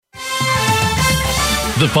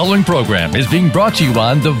The following program is being brought to you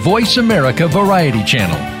on the Voice America Variety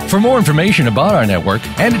Channel. For more information about our network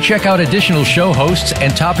and to check out additional show hosts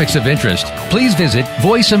and topics of interest, please visit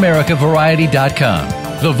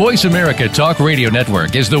voiceamericavariety.com. The Voice America Talk Radio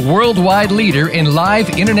Network is the worldwide leader in live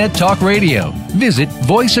Internet talk radio. Visit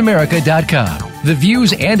voiceamerica.com. The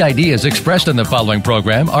views and ideas expressed on the following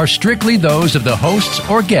program are strictly those of the hosts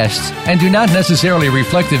or guests and do not necessarily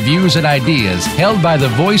reflect the views and ideas held by the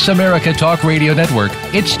Voice America Talk Radio Network,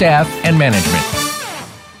 its staff, and management.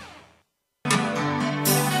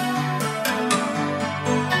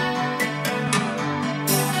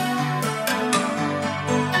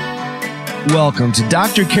 Welcome to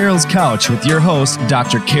Dr. Carol's Couch with your host,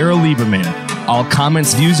 Dr. Carol Lieberman. All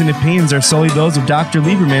comments, views, and opinions are solely those of Dr.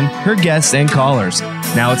 Lieberman, her guests, and callers.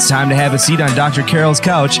 Now it's time to have a seat on Dr. Carol's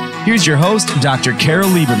Couch. Here's your host, Dr. Carol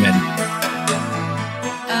Lieberman.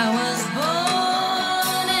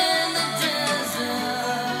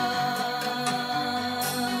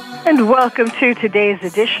 And welcome to today's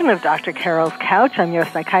edition of Dr. Carol's Couch. I'm your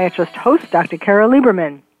psychiatrist host, Dr. Carol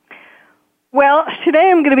Lieberman. Well,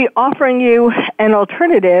 today I'm going to be offering you an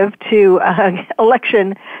alternative to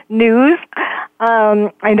election news.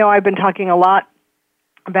 I know I've been talking a lot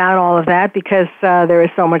about all of that because there is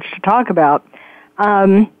so much to talk about.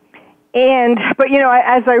 But you know,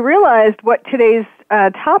 as I realized what today's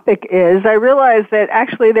topic is, I realized that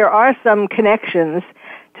actually there are some connections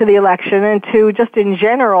to the election and to just in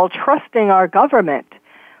general trusting our government,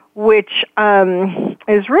 which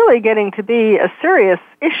is really getting to be a serious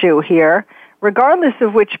issue here. Regardless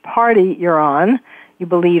of which party you're on, you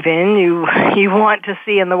believe in, you want to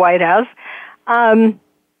see in the White House,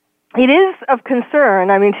 it is of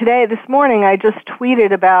concern. I mean, this morning, I just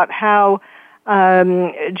tweeted about how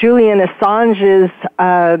Julian Assange's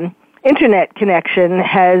internet connection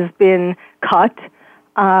has been cut,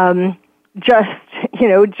 just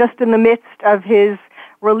in the midst of his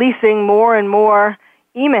releasing more and more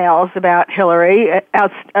emails about Hillary,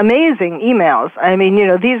 amazing emails. I mean,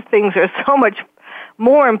 these things are so much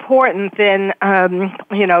more important than,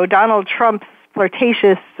 Donald Trump's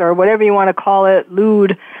flirtatious or whatever you want to call it,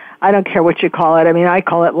 lewd. I don't care what you call it. I mean, I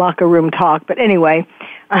call it locker room talk. But anyway,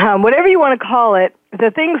 whatever you want to call it,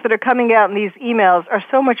 the things that are coming out in these emails are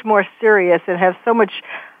so much more serious and have so much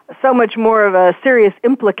more of a serious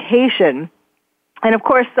implication. And of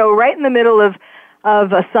course, so right in the middle of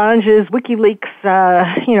Assange's WikiLeaks,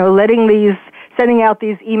 sending out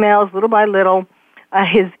these emails little by little,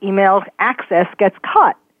 his email access gets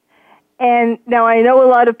cut. And now I know a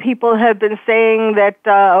lot of people have been saying that,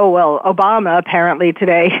 Obama apparently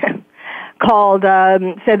today said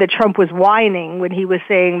that Trump was whining when he was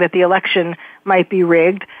saying that the election might be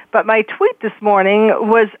rigged. But my tweet this morning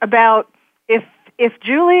was about if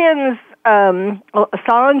Julian's,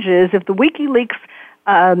 Assange's, if the WikiLeaks,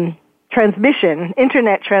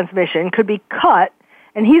 internet transmission could be cut,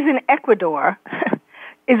 and he's in Ecuador,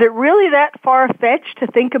 is it really that far-fetched to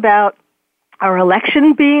think about our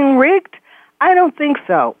election being rigged? I don't think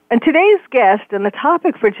so. And today's guest and the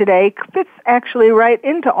topic for today fits actually right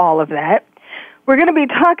into all of that. We're going to be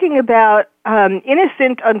talking about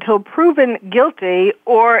innocent until proven guilty,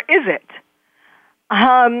 or is it?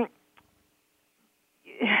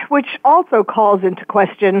 Which also calls into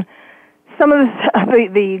question some of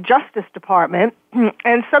the Justice Department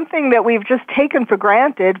and something that we've just taken for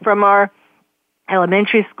granted from our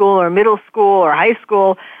elementary school or middle school or high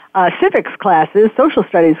school civics classes, social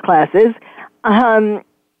studies classes,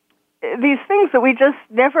 these things that we just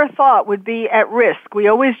never thought would be at risk. We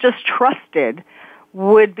always just trusted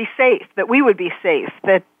would be safe, that we would be safe,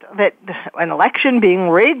 that an election being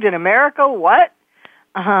rigged in America, what?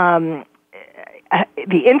 The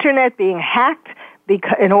internet being hacked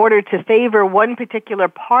in order to favor one particular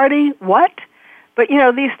party, what? But,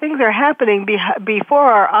 these things are happening before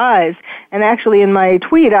our eyes. And actually in my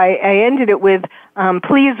tweet, I ended it with,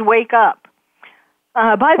 please wake up.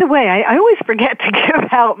 By the way, I always forget to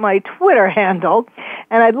give out my Twitter handle,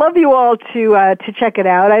 and I'd love you all to check it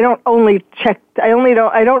out. I don't only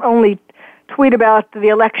tweet about the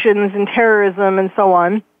elections and terrorism and so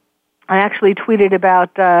on. I actually tweeted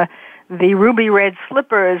about the ruby red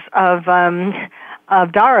slippers of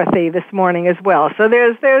Dorothy this morning as well. So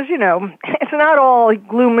there's it's not all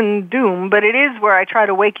gloom and doom, but it is where I try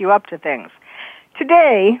to wake you up to things.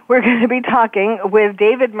 Today, we're going to be talking with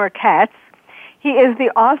David Merkatz. He is the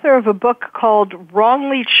author of a book called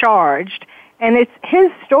Wrongly Charged, and it's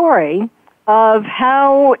his story of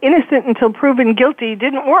how innocent until proven guilty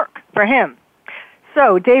didn't work for him.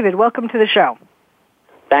 So, David, welcome to the show.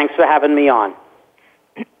 Thanks for having me on.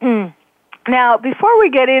 Now, before we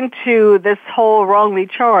get into this whole wrongly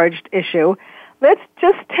charged issue, let's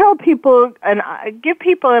just tell people and give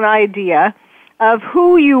people an idea of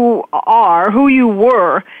who you are, who you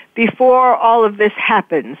were before all of this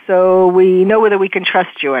happened, so we know whether we can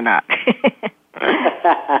trust you or not.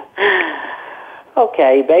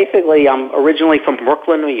 Okay, basically, I'm originally from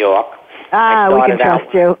Brooklyn, New York. We can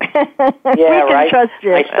trust you. Yeah, we can trust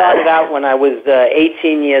you. I started out when I was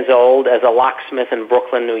 18 years old as a locksmith in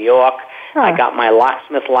Brooklyn, New York. I got my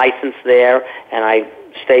locksmith license there, and I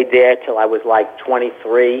stayed there till I was like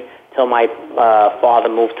 23, till my father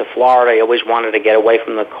moved to Florida. I always wanted to get away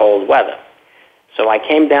from the cold weather. So I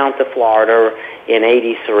came down to Florida in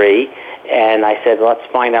 83, and I said, let's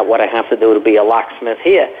find out what I have to do to be a locksmith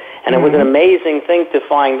here. And it was an amazing thing to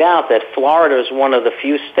find out that Florida is one of the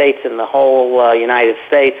few states in the whole United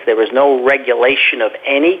States. There was no regulation of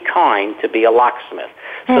any kind to be a locksmith.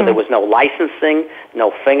 So there was no licensing,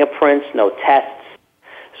 no fingerprints, no tests.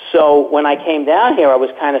 So when I came down here, I was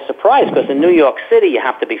kind of surprised because in New York City, you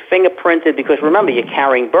have to be fingerprinted because, remember, you're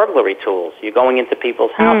carrying burglary tools. You're going into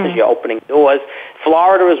people's houses. You're opening doors.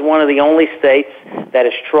 Florida is one of the only states that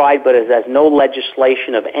has tried but has no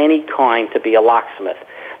legislation of any kind to be a locksmith.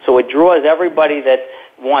 So it draws everybody that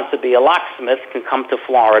wants to be a locksmith can come to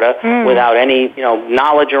Florida without any,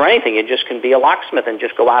 knowledge or anything. You just can be a locksmith and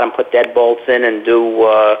just go out and put deadbolts in and do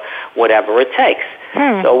whatever it takes.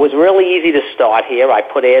 So it was really easy to start here. I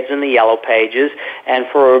put ads in the Yellow Pages, and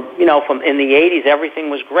from in the 80s, everything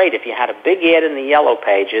was great. If you had a big ad in the Yellow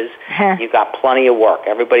Pages, you got plenty of work.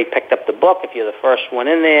 Everybody picked up the book. If you're the first one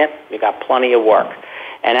in there, you got plenty of work.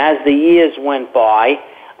 And as the years went by,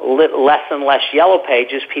 less and less Yellow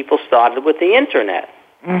Pages, people started with the Internet.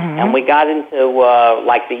 And we got into,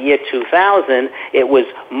 like the year 2000, it was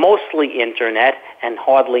mostly Internet, and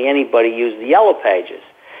hardly anybody used the Yellow Pages.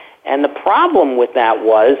 And the problem with that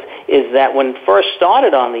is that when it first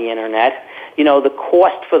started on the Internet, the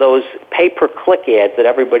cost for those pay-per-click ads that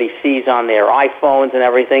everybody sees on their iPhones and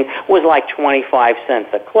everything was like 25 cents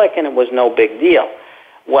a click, and it was no big deal.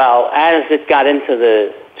 Well, as it got into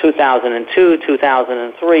the 2002,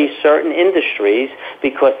 2003, certain industries,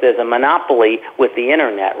 because there's a monopoly with the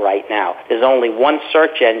Internet right now, there's only one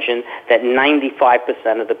search engine that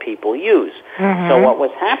 95% of the people use. So what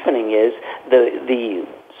was happening is the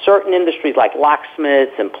certain industries like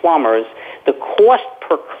locksmiths and plumbers, the cost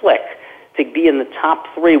per click to be in the top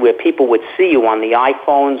 3 where people would see you on the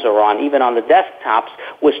iPhones or even on the desktops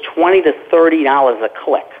was $20 to $30 a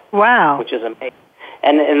click. Wow. Which is amazing.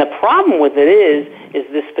 And the problem with it is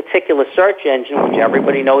this particular search engine, which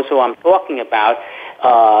everybody knows who I'm talking about,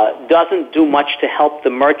 doesn't do much to help the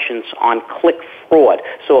merchants on click fraud.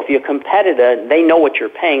 So if your competitor, they know what you're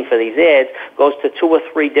paying for these ads, goes to 2 or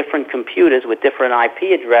 3 different computers with different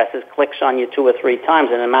IP addresses, clicks on you 2 or 3 times,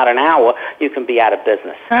 and in about an hour, you can be out of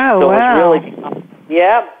business. Oh, so wow. It's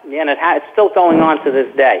really, and it's still going on to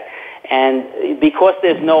this day. And because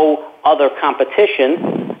there's no other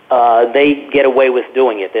competition, they get away with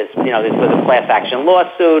doing it. There's a class action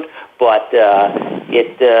lawsuit, but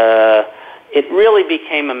it really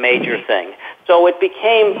became a major thing. So it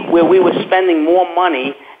became where we were spending more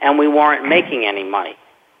money and we weren't making any money.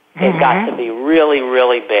 It got to be really,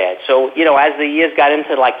 really bad. So, as the years got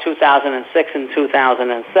into like 2006 and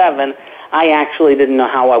 2007, I actually didn't know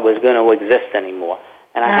how I was going to exist anymore.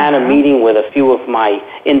 And I had a meeting with a few of my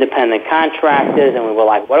independent contractors, and we were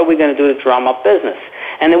like, what are we going to do to drum up business?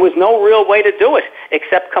 And there was no real way to do it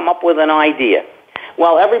except come up with an idea.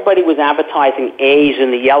 Well, everybody was advertising A's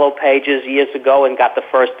in the Yellow Pages years ago and got the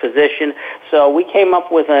first position. So we came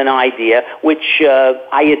up with an idea, which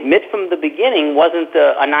I admit from the beginning wasn't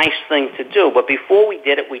a nice thing to do. But before we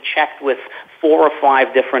did it, we checked with 4 or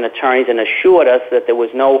 5 different attorneys and assured us that there was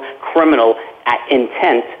no criminal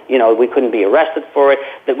intent. We couldn't be arrested for it.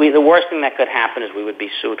 That the worst thing that could happen is we would be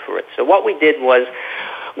sued for it. So what we did was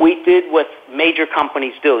we did what major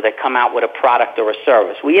companies do. They come out with a product or a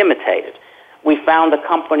service. We imitated. We found a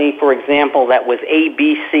company, for example, that was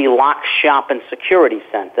ABC Lock Shop and Security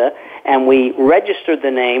Center, and we registered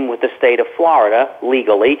the name with the state of Florida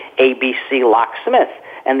legally, ABC Locksmith.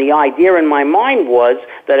 And the idea in my mind was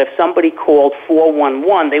that if somebody called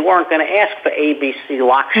 411, they weren't going to ask for ABC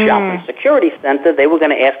Lock Shop and Security Center. They were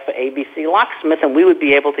going to ask for ABC Locksmith, and we would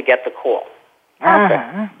be able to get the call.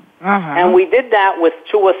 Perfect. And we did that with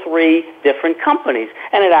 2 or 3 different companies,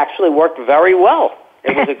 and it actually worked very well.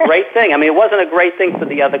 It was a great thing. I mean, it wasn't a great thing for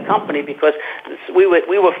the other company because we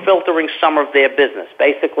were filtering some of their business.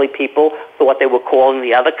 Basically, people thought they were calling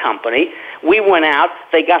the other company. We went out.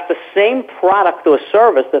 They got the same product or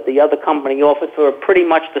service that the other company offered for pretty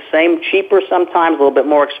much the same, cheaper sometimes, a little bit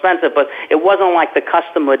more expensive, but it wasn't like the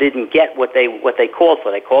customer didn't get what they called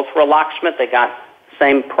for. They called for a locksmith. They got the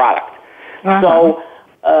same product. So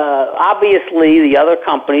obviously the other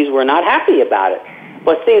companies were not happy about it.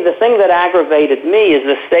 But see, the thing that aggravated me is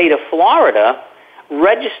the state of Florida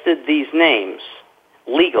registered these names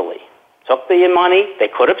legally. Took the money. They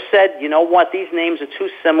could have said, you know what, these names are too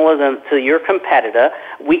similar to your competitor.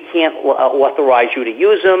 We can't authorize you to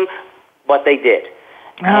use them, but they did.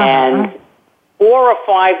 And 4 or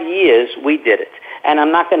 5 years, we did it. And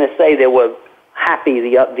I'm not going to say they were happy,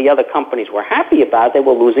 the other companies were happy about it. They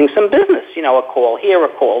were losing some business, you know, a call here,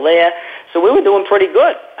 a call there. So we were doing pretty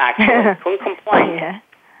good, actually. Couldn't complain. Yeah.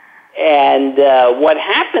 And what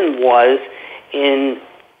happened was in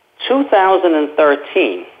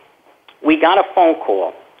 2013, we got a phone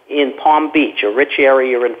call in Palm Beach, a rich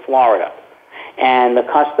area in Florida. And the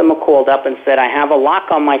customer called up and said, I have a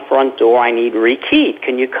lock on my front door. I need rekeyed.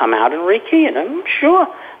 Can you come out and rekey it? I'm sure.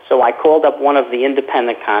 So I called up one of the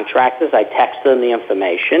independent contractors. I texted him the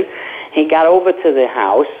information. He got over to the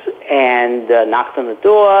house and knocked on the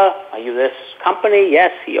door. Are you this company?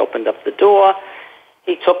 Yes. He opened up the door.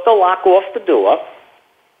 He took the lock off the door,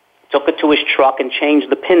 took it to his truck, and changed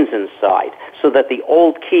the pins inside so that the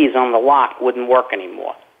old keys on the lock wouldn't work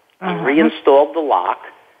anymore. He reinstalled the lock,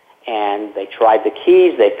 and they tried the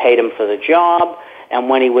keys. They paid him for the job. And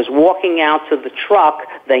when he was walking out to the truck,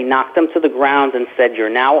 they knocked him to the ground and said, you're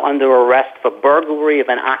now under arrest for burglary of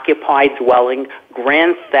an occupied dwelling,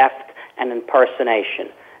 grand theft, and impersonation.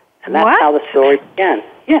 And that's how the story began.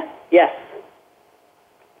 Yeah, yes.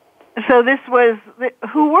 So this was,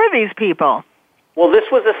 who were these people? Well, this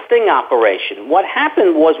was a sting operation. What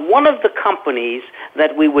happened was one of the companies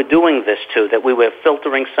that we were doing this to, that we were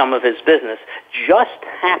filtering some of his business, just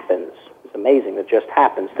happens, it's amazing, it just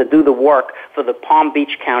happens, to do the work for the Palm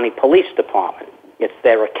Beach County Police Department. It's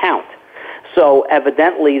their account. So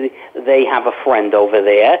evidently they have a friend over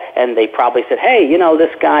there, and they probably said, hey, you know,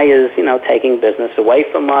 this guy is, you know, taking business away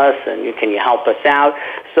from us, and can you help us out?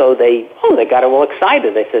 So they got all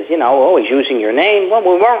excited. They says, you know, he's using your name. Well,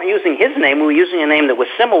 we weren't using his name. We were using a name that was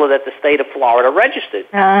similar that the state of Florida registered.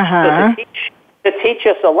 So to teach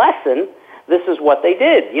us a lesson, this is what they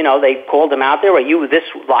did. You know, they called him out there, are you this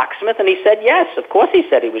locksmith? And he said yes. Of course he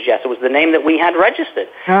said he was yes. It was the name that we had registered.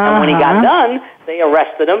 And when he got done, they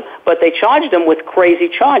arrested him, but they charged him with crazy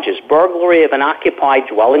charges. Burglary of an occupied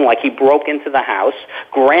dwelling, like he broke into the house,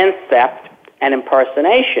 grand theft, and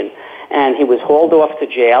impersonation. And he was hauled off to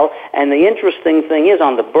jail. And the interesting thing is,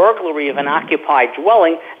 on the burglary of an occupied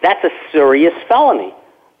dwelling, that's a serious felony.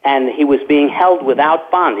 And he was being held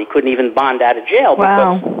without bond. He couldn't even bond out of jail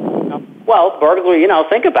because... Well, burglary, you know,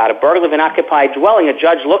 think about it. Burglary of an occupied dwelling, a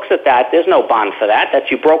judge looks at that. There's no bond for that.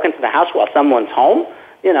 That you broke into the house while someone's home,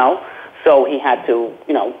 you know. So he had to,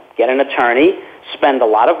 you know, get an attorney, spend a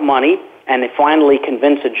lot of money, and they finally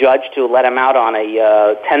convinced a judge to let him out on a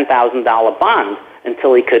 $10,000 bond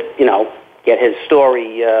until he could, you know, get his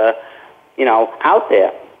story, you know, out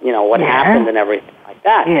there, you know, what happened and everything like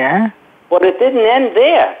that. Yeah. But it didn't end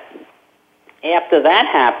there. After that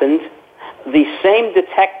happened, the same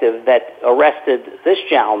detective that arrested this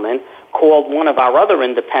gentleman called one of our other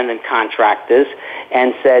independent contractors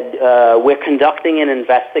and said, we're conducting an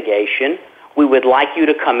investigation. We would like you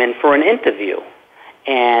to come in for an interview.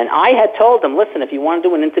 And I had told him, listen, if you want to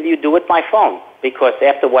do an interview, do it by phone. Because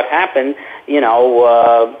after what happened, you know,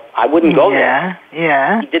 I wouldn't go there.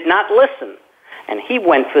 Yeah. He did not listen. And he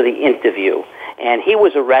went for the interview. And he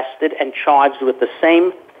was arrested and charged with the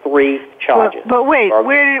same 3 charges. But wait,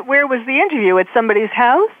 where was the interview? At somebody's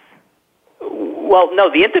house? Well, no,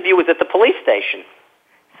 the interview was at the police station.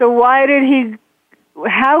 So why did he...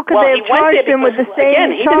 How could they have charged him with the same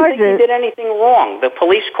charges? He didn't think he did anything wrong. The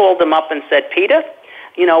police called him up and said, Peter,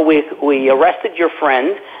 you know, we arrested your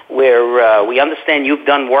friend. We understand you've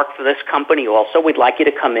done work for this company also. We'd like you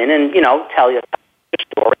to come in and, you know, tell your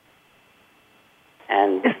story.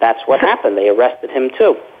 And that's what happened. They arrested him,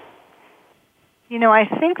 too. You know, I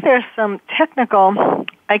think there's some technical...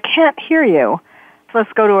 I can't hear you. So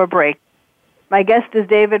let's go to a break. My guest is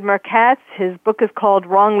David Merkatz. His book is called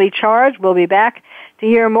Wrongly Charged. We'll be back to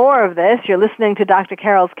hear more of this. You're listening to Dr.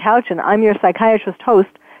 Carol's Couch, and I'm your psychiatrist host,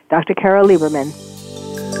 Dr. Carol Lieberman.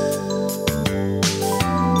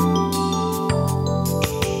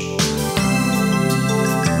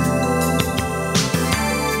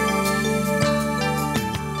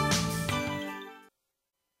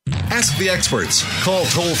 Ask the experts. Call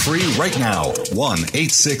toll-free right now,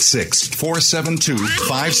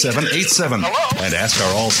 1-866-472-5787. And ask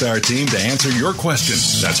our All-Star team to answer your question.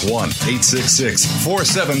 That's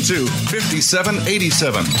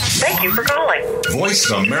 1-866-472-5787. Thank you for calling.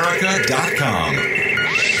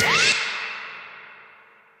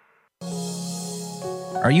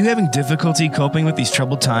 VoiceAmerica.com. Are you having difficulty coping with these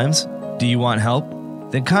troubled times? Do you want help?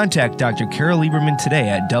 Then contact Dr. Carol Lieberman today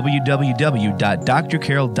at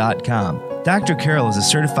www.drcarol.com. Dr. Carol is a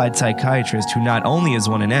certified psychiatrist who not only has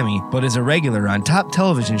won an Emmy, but is a regular on top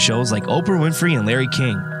television shows like Oprah Winfrey and Larry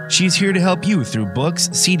King. She's here to help you through books,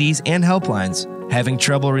 CDs, and helplines. Having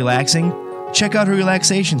trouble relaxing? Check out her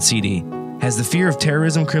relaxation CD. Has the fear of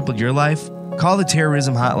terrorism crippled your life? Call the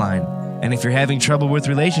terrorism hotline. And if you're having trouble with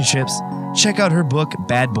relationships, check out her book,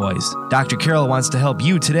 Bad Boys. Dr. Carol wants to help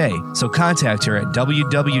you today, so contact her at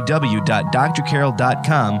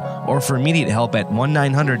www.drcarol.com or for immediate help at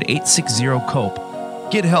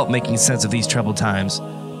 1-900-860-COPE. Get help making sense of these troubled times.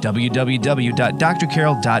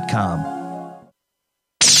 www.drcarol.com.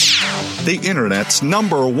 The Internet's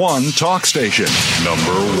 #1 talk station.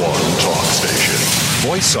 #1 talk station.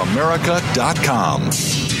 VoiceAmerica.com.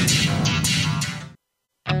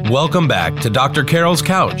 Welcome back to Dr. Carol's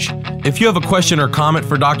Couch. If you have a question or comment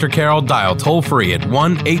for Dr. Carol, dial toll-free at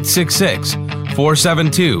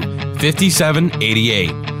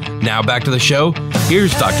 1-866-472-5788. Now back to the show.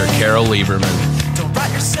 Here's Dr. Carol Lieberman.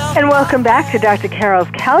 And welcome back to Dr. Carol's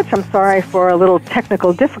Couch. I'm sorry for a little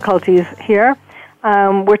technical difficulties here.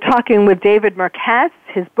 We're talking with David Merkatz.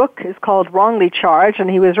 His book is called Wrongly Charged, and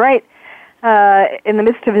he was right in the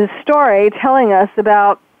midst of his story telling us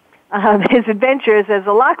about his adventures as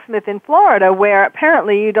a locksmith in Florida, where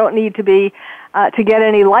apparently you don't need to be to get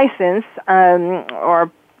any license or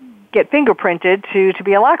get fingerprinted to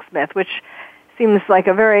be a locksmith, which seems like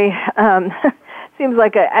a very seems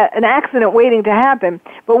like an accident waiting to happen.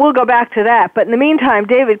 But we'll go back to that. But in the meantime,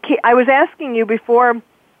 David, I was asking you before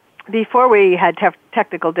we had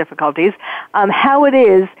technical difficulties how it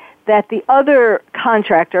is that the other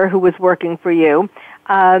contractor who was working for you,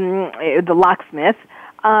 the locksmith,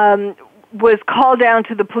 was called down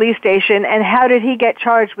to the police station, and how did he get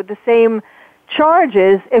charged with the same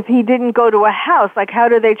charges if he didn't go to a house? Like, how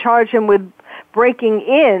did they charge him with breaking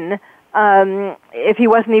in if he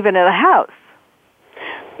wasn't even at a house?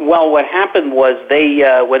 Well, what happened was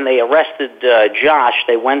when they arrested Josh,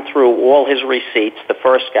 they went through all his receipts, the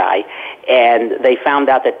first guy, and they found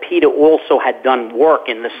out that Peter also had done work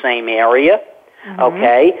in the same area. Mm-hmm.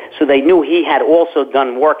 Okay, so they knew he had also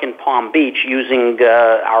done work in Palm Beach using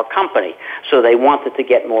our company. So they wanted to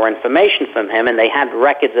get more information from him, and they had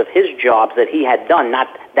records of his jobs that he had done, not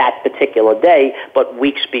that particular day, but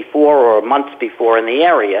weeks before or months before in the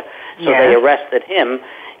area. So they arrested him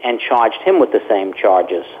and charged him with the same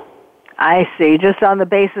charges. I see, just on the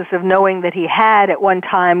basis of knowing that he had at one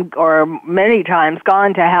time or many times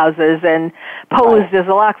gone to houses and posed as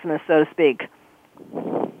a locksmith, so to speak.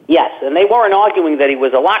 Yes, and they weren't arguing that he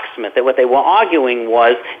was a locksmith. What they were arguing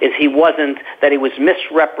is he was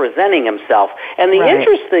misrepresenting himself. And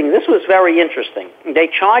this was very interesting. They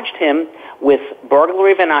charged him with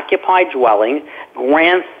burglary of an occupied dwelling,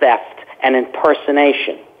 grand theft, and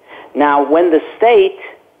impersonation. Now, when the state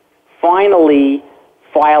finally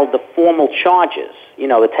filed the formal charges,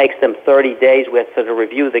 it takes them 30 days to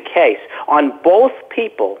review the case. On both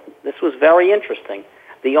people, this was very interesting.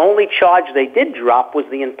 The only charge they did drop was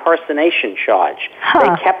the impersonation charge.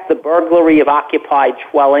 They kept the burglary of occupied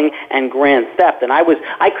dwelling and grand theft, and I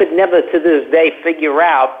could never to this day figure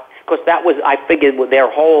out, because I figured their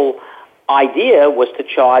whole idea was to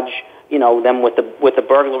charge them with the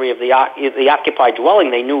burglary of the occupied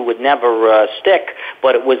dwelling. They knew would never stick,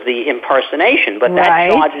 but it was the impersonation. But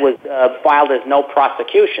that charge was filed as no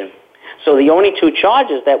prosecution. So the only two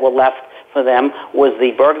charges that were left for them was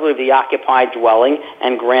the burglary of the occupied dwelling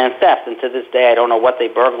and grand theft. And to this day, I don't know what they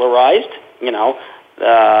burglarized.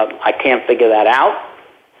 I can't figure that out.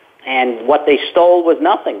 And what they stole was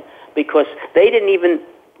nothing, because they didn't even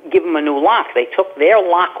give them a new lock. They took their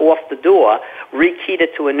lock off the door, rekeyed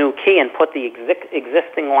it to a new key, and put the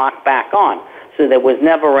existing lock back on. So there was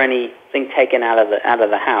never anything taken out of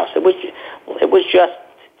the house. It was just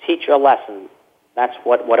teach a lesson. That's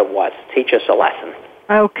what it was. Teach us a lesson.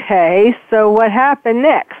 Okay, so what happened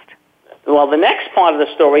next? Well, the next part of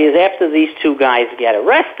the story is after these two guys get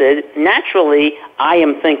arrested, naturally, I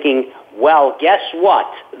am thinking, well, guess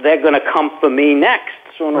what? They're going to come for me next,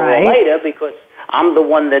 sooner or later, because I'm the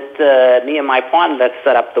one that, me and my partner, that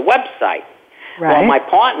set up the website. Right. Well, my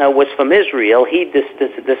partner was from Israel. He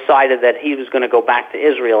decided that he was going to go back to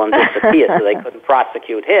Israel and disappear, so they couldn't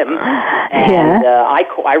prosecute him. And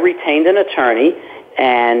I retained an attorney,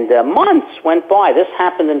 and months went by. This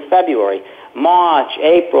happened in February. March,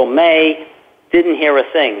 April, May, didn't hear a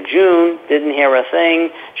thing. June, didn't hear a thing.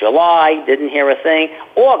 July, didn't hear a thing.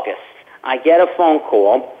 August, I get a phone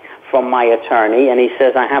call from my attorney, and he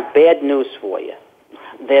says, I have bad news for you.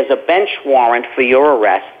 There's a bench warrant for your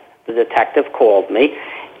arrest. The detective called me,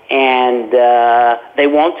 and they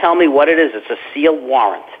won't tell me what it is. It's a sealed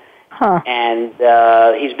warrant. Huh. And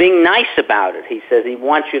he's being nice about it. He says he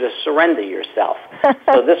wants you to surrender yourself.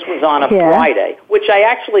 So this was on a Friday, which I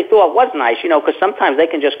actually thought was nice, because sometimes they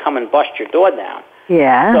can just come and bust your door down.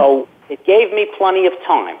 Yeah. So it gave me plenty of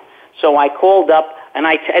time. So I called up, and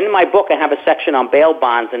in my book I have a section on bail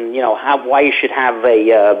bonds and, why you should have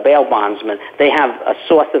a bail bondsman. They have a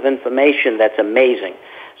source of information that's amazing.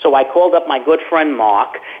 So I called up my good friend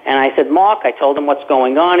Mark, and I said, Mark, I told him what's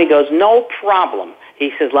going on. He goes, no problem.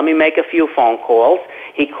 He says, let me make a few phone calls.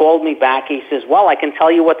 He called me back. He says, well, I can tell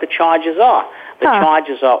you what the charges are. The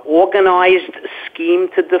charges are organized scheme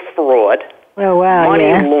to defraud,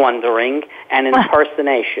 money laundering, and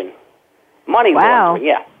impersonation. Money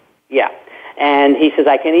laundering, yeah. And he says,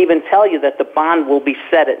 I can even tell you that the bond will be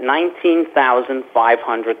set at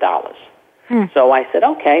 $19,500. So I said,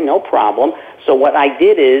 okay, no problem. So what I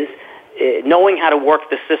did is, knowing how to work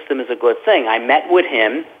the system is a good thing. I met with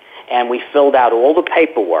him, and we filled out all the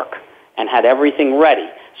paperwork and had everything ready.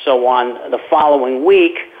 So on the following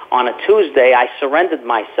week, on a Tuesday, I surrendered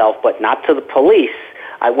myself, but not to the police.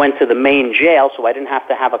 I went to the main jail, so I didn't have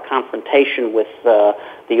to have a confrontation with the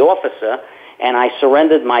officer, and I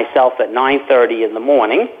surrendered myself at 9:30 in the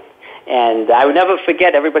morning. And I would never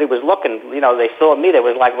forget, everybody was looking, they saw me, they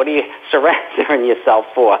was like, what are you surrendering yourself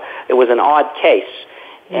for? It was an odd case.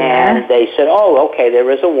 And they said, oh, okay, there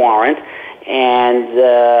is a warrant. And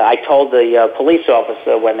I told the police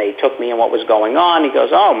officer when they took me and what was going on, he goes,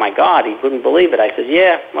 oh, my God, he couldn't believe it. I said,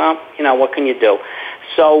 yeah, well, what can you do?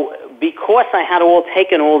 So because I had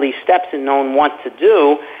taken all these steps and known what to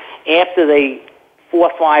do, after 4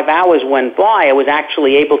 or 5 hours went by, I was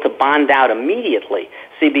actually able to bond out immediately.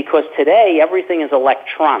 See, because today everything is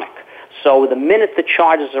electronic. So the minute the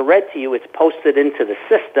charges are read to you, it's posted into the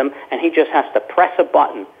system, and he just has to press a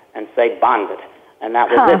button and say bonded. And that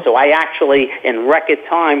was it. So I actually, in record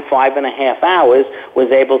time, 5.5 hours,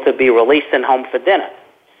 was able to be released and home for dinner.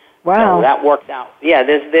 Wow. So that worked out. Yeah,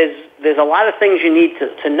 there's a lot of things you need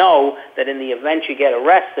to know that in the event you get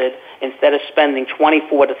arrested, instead of spending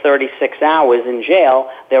 24 to 36 hours in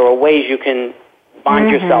jail, there are ways you can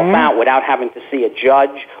bond yourself out without having to see a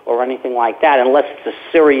judge or anything like that, unless it's a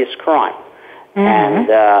serious crime.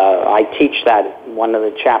 And I teach that in one of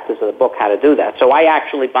the chapters of the book, how to do that. So I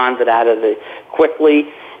actually bonded out of it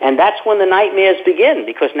quickly, and that's when the nightmares begin,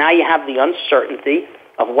 because now you have the uncertainty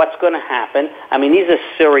of what's going to happen. I mean, these are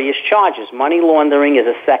serious charges. Money laundering is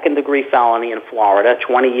a second-degree felony in Florida,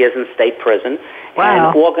 20 years in state prison. Wow.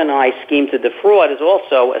 And organized scheme to defraud is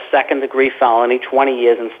also a second-degree felony, 20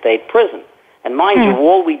 years in state prison. And mind you,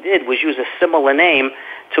 all we did was use a similar name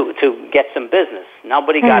to get some business.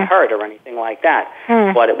 Nobody got hurt or anything like that.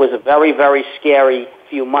 But it was a very, very scary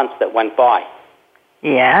few months that went by.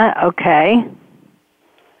 Yeah, okay.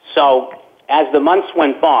 So as the months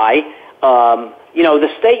went by, the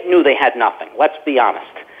state knew they had nothing. Let's be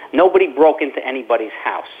honest. Nobody broke into anybody's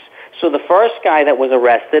house. So the first guy that was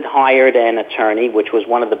arrested hired an attorney, which was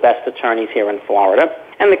one of the best attorneys here in Florida,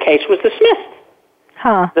 and the case was dismissed.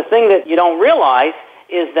 The thing that you don't realize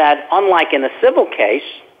is that unlike in a civil case,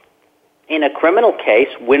 in a criminal case,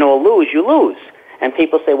 win or lose, you lose. And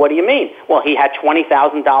people say, what do you mean? Well, he had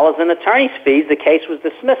 $20,000 in attorney's fees. The case was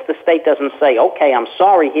dismissed. The state doesn't say, okay, I'm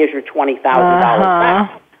sorry, here's your $20,000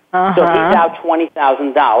 back. So he's out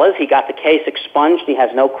 $20,000. He got the case expunged. He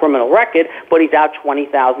has no criminal record, but he's out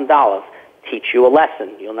 $20,000. Teach you a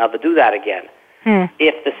lesson. You'll never do that again.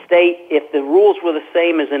 If the rules were the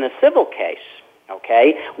same as in a civil case,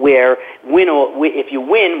 okay, where if you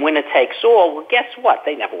win, winner takes all, well, guess what?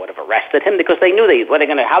 They never would have arrested him because they knew how are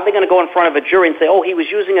they going to go in front of a jury and say, oh, he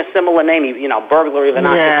was using a similar name, burglary of an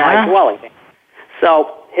occupied dwelling.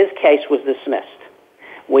 So his case was dismissed.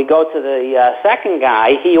 We go to the second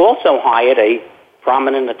guy. He also hired a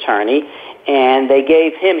prominent attorney, and they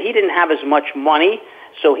gave him, he didn't have as much money,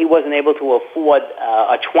 so he wasn't able to afford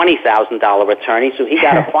a $20,000 attorney, so he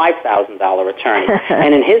got a $5,000 attorney.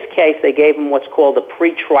 And in his case, they gave him what's called a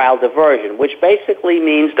pretrial diversion, which basically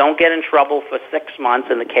means don't get in trouble for 6 months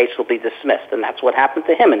and the case will be dismissed. And that's what happened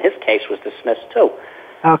to him, and his case was dismissed too.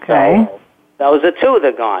 Okay. So those are two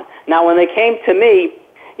that are gone. Now, when they came to me,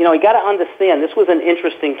 you got to understand, this was an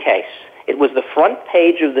interesting case. It was the front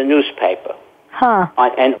page of the newspaper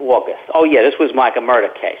in August. Oh, yeah, this was like a murder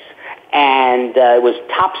case. And it was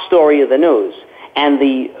top story of the news. And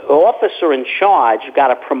the officer in charge got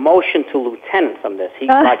a promotion to lieutenant from this.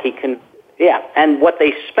 And what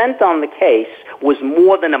they spent on the case was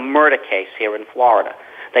more than a murder case here in Florida.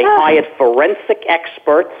 They hired forensic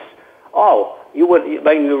experts. Oh, you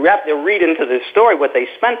have to read into this story what they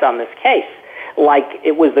spent on this case. Like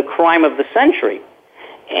it was the crime of the century.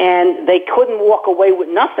 and they couldn't walk away with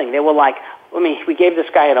nothing. They were like, I mean, we gave this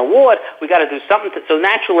guy an award. We got to do something. So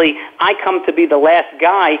naturally, I come to be the last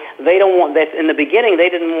guy. They don't want that. In the beginning, they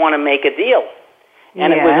didn't want to make a deal,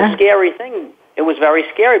 and it was a scary thing. It was very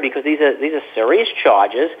scary because these are serious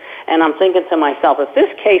charges. And I'm thinking to myself, if this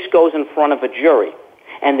case goes in front of a jury,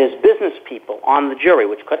 and there's business people on the jury,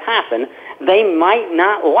 which could happen, they might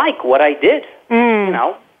not like what I did. You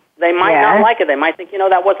know, they might not like it. They might think,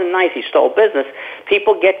 that wasn't nice. He stole business.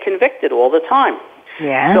 People get convicted all the time.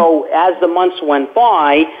 Yeah. So as the months went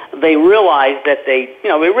by, they realized that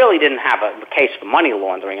we really didn't have a case for money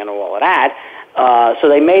laundering and all of that. So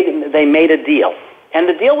they made a deal, and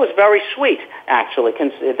the deal was very sweet. Actually,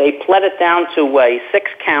 they pled it down to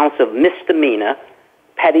 6 counts of misdemeanor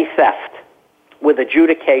petty theft with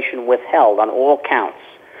adjudication withheld on all counts.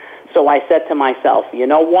 So I said to myself, you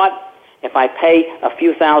know what? If I pay a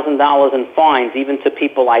few $1,000s in fines, even to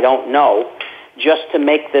people I don't know, just to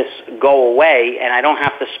make this go away, and I don't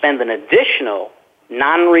have to spend an additional,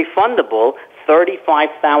 non-refundable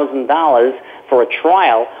 $35,000 for a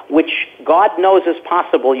trial, which God knows is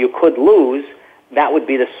possible you could lose, that would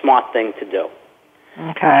be the smart thing to do.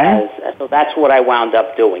 Okay. So that's what I wound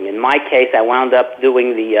up doing. In my case, I wound up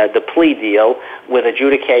doing the plea deal with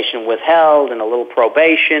adjudication withheld and a little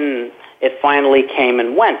probation. It finally came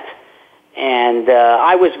and went. And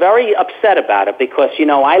I was very upset about it because,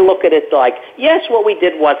 I look at it like, yes, what we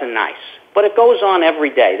did wasn't nice, but it goes on every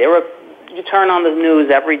day. You turn on the news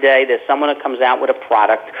every day, there's someone that comes out with a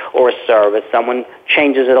product or a service, someone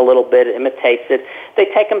changes it a little bit, imitates it, they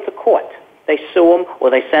take them to court. They sue them or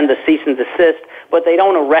they send a cease and desist, but they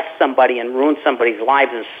don't arrest somebody and ruin somebody's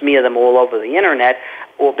lives and smear them all over the internet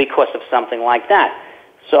or because of something like that.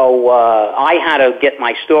 So I had to get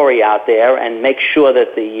my story out there and make sure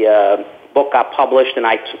that the book got published, and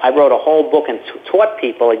I wrote a whole book and taught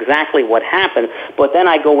people exactly what happened, but then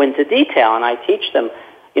I go into detail and I teach them,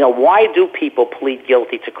 why do people plead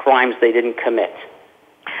guilty to crimes they didn't commit?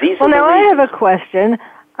 Now I have a question.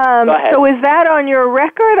 Go ahead. So is that on your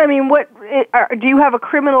record? I mean, do you have a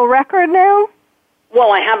criminal record now?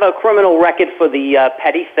 Well, I have a criminal record for the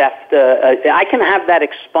petty theft. I can have that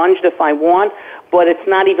expunged if I want, but it's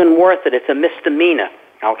not even worth it. It's a misdemeanor,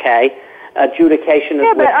 okay? Adjudication is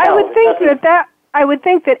withheld. Yeah, but I would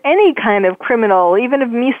think that any kind of criminal, even of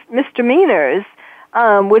misdemeanors,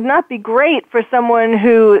 would not be great for someone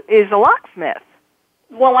who is a locksmith.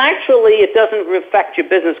 Well, actually, it doesn't affect your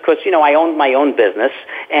business because, I own my own business.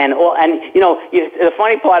 And the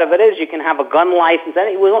funny part of it is you can have a gun license.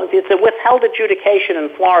 It's a withheld adjudication in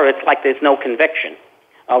Florida. It's like there's no conviction,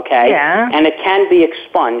 okay? Yeah. And it can be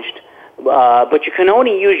expunged, but you can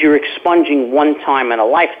only use your expunging one time in a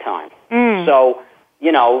lifetime. So,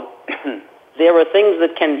 there are things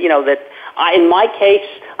that can, in my case,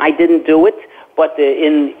 I didn't do it, but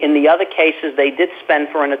in the other cases, they did spend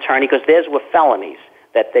for an attorney because theirs were felonies.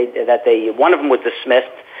 One of them was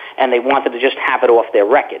dismissed, and they wanted to just have it off their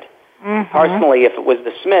record. Mm-hmm. Personally, if it was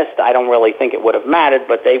dismissed, I don't really think it would have mattered,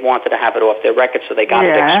 but they wanted to have it off their record, so they got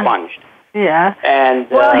it expunged. Yeah. And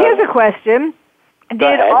well, here's a question: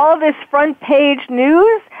 did all this front page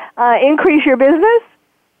news increase your business?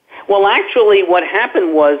 Well, actually, what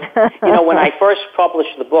happened was, when I first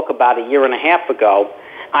published the book about a year and a half ago,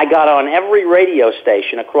 I got on every radio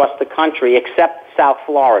station across the country except South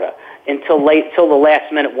Florida. Till the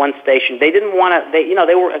last minute, one station, they didn't want to,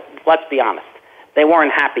 they were, let's be honest, they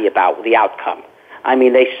weren't happy about the outcome. I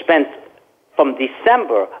mean, they spent from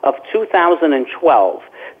December of 2012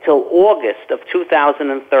 till August of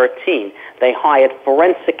 2013, they hired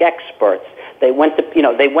forensic experts. They went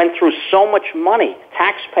through so much money,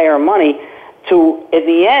 taxpayer money, to, in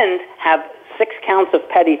the end, have 6 counts of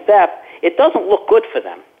petty theft. It doesn't look good for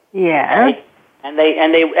them. Yeah. Okay? And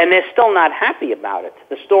they're still not happy about it.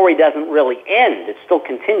 The story doesn't really end. It's still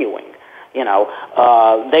continuing. They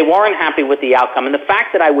weren't happy with the outcome. And the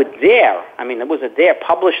fact that I would it was a dare,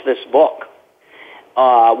 publish this book.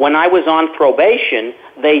 When I was on probation,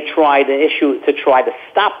 they tried to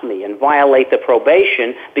stop me and violate the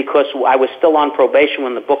probation because I was still on probation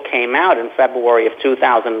when the book came out in February of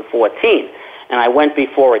 2014. And I went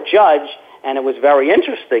before a judge, and it was very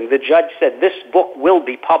interesting. The judge said, this book will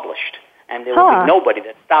be published. And there will be nobody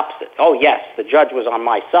that stops it. Oh, yes, the judge was on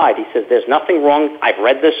my side. He says, there's nothing wrong. I've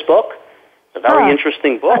read this book. It's a very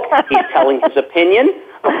interesting book. He's telling his opinion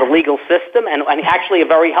of the legal system, and actually a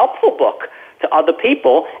very helpful book to other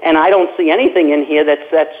people. And I don't see anything in here that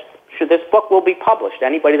says this book will be published.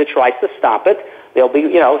 Anybody that tries to stop it, there'll be,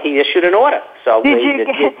 he issued an order. So did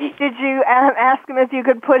you ask him if you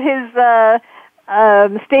could put his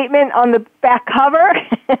statement on the back cover?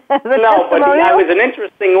 No, but it was an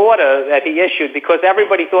interesting order that he issued because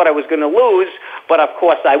everybody thought I was going to lose, but of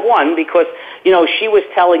course I won because, she was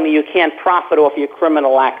telling me you can't profit off your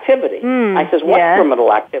criminal activity. I says, what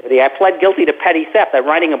criminal activity? I pled guilty to petty theft. I'm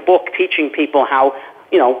writing a book teaching people how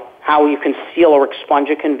you conceal or expunge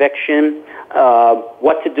a conviction,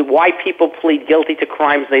 what to do, why people plead guilty to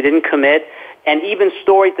crimes they didn't commit, and even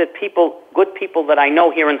stories that good people that I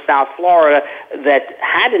know here in South Florida that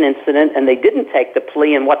had an incident and they didn't take the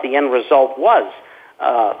plea and what the end result was.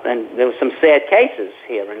 And there were some sad cases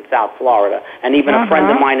here in South Florida. And even a friend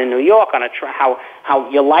of mine in New York on how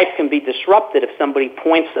your life can be disrupted if somebody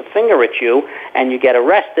points a finger at you and you get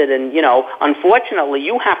arrested. And, unfortunately,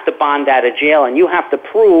 you have to bond out of jail and you have to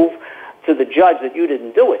prove to the judge that you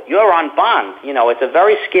didn't do it. You're on bond. It's a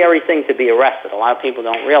very scary thing to be arrested. A lot of people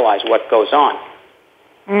don't realize what goes on.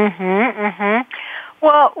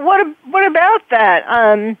 Well, what about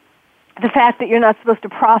that? The fact that you're not supposed to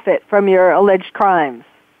profit from your alleged crimes.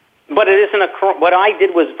 But it isn't what I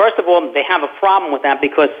did was, first of all, they have a problem with that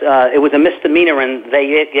because it was a misdemeanor and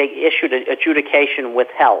they issued an adjudication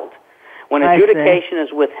withheld. When adjudication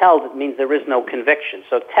is withheld, it means there is no conviction.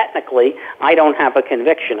 So technically, I don't have a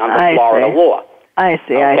conviction under Florida law. I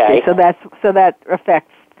see. So that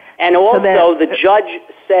affects. And also, the judge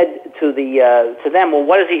said to them, well,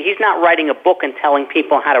 what is he? He's not writing a book and telling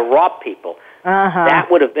people how to rob people. That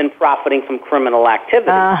would have been profiting from criminal activity.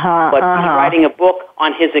 But he's writing a book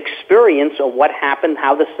on his experience of what happened,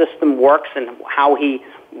 how the system works, and how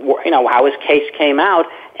how his case came out,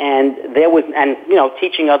 and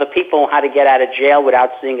teaching other people how to get out of jail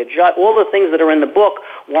without seeing a judge. All the things that are in the book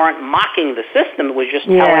weren't mocking the system. It was just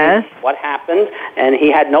telling what happened, and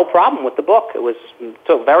he had no problem with the book. It was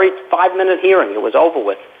a very 5-minute hearing. It was over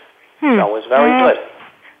with. So it was very good.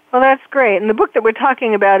 Well, that's great. And the book that we're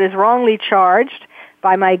talking about is Wrongly Charged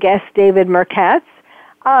by my guest, David Merkatz.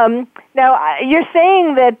 Now, you're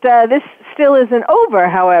saying that this still isn't over,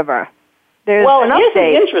 however. There's an update. Here's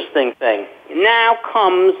the interesting thing. Now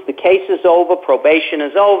comes, the case is over, probation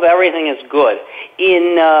is over, everything is good.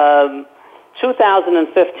 In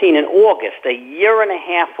 2015, in August, a year and a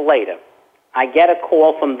half later, I get a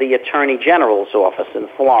call from the Attorney General's office in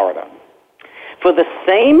Florida. For the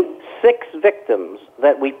same 6 victims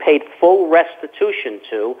that we paid full restitution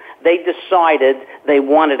to, they decided they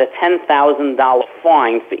wanted a $10,000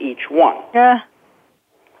 fine for each one.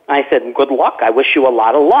 I said, good luck. I wish you a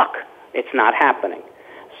lot of luck. It's not happening.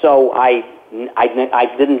 So I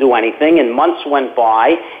didn't do anything, and months went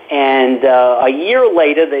by, and a year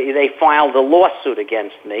later they filed a lawsuit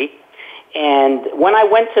against me. And when I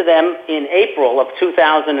went to them in April of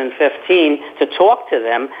 2015 to talk to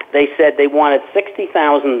them, they said they wanted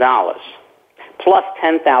 $60,000 plus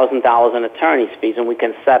 $10,000 in attorney's fees, and we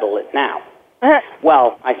can settle it now.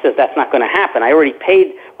 Well, I said, that's not going to happen. I already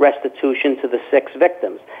paid restitution to the 6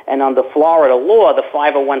 victims. And under Florida law, the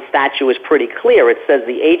 501 statute is pretty clear. It says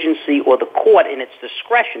the agency or the court, in its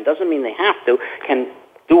discretion, doesn't mean they have to, can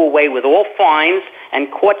do away with all fines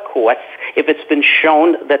and courts if it's been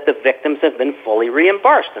shown that the victims have been fully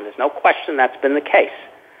reimbursed. And there's no question that's been the case.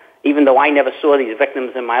 Even though I never saw these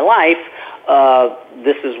victims in my life,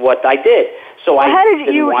 this is what I did. So how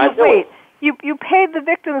did you wait? You paid the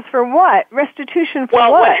victims for what? Restitution for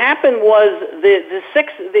what? Well, what happened was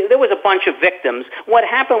there was a bunch of victims. What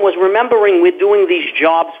happened was, remembering we're doing these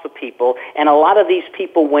jobs for people, and a lot of these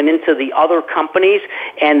people went into the other companies,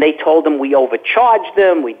 and they told them we overcharged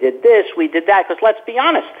them, we did this, we did that, because let's be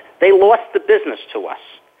honest, they lost the business to us.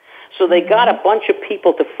 So they got a bunch of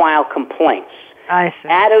people to file complaints. I see.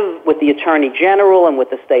 With the Attorney General and with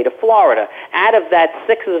the state of Florida. Out of that,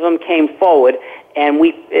 6 of them came forward and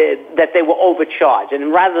that they were overcharged.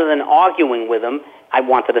 And rather than arguing with them, I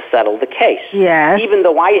wanted to settle the case. Yes. Even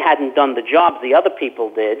though I hadn't done the jobs the other people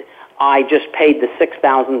did, I just paid the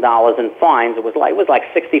 $6,000 in fines. It was like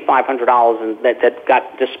 $6,500 that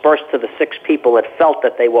got dispersed to the 6 people that felt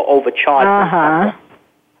that they were overcharged.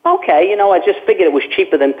 Okay, I just figured it was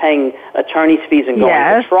cheaper than paying attorney's fees and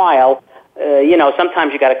going to trial.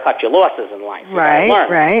 Sometimes you got to cut your losses in life.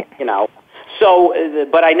 Right. So,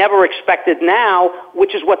 but I never expected now,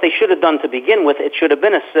 which is what they should have done to begin with. It should have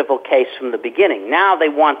been a civil case from the beginning. Now they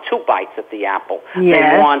want 2 bites at the apple.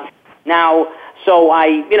 Yes. They want now. So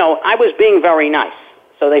I was being very nice.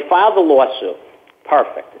 So they filed the lawsuit.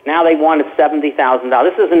 Perfect. Now they wanted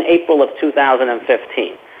 $70,000. This is in April of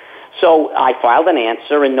 2015. So I filed an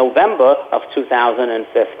answer in November of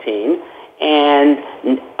 2015. And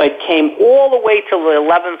it came all the way till the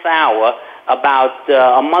 11th hour, about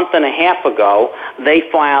a month and a half ago. They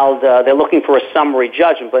filed, they're looking for a summary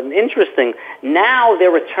judgment. But interesting, now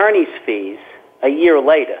their attorney's fees a year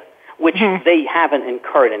later, which they haven't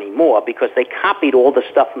incurred anymore because they copied all the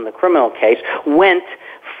stuff from the criminal case, went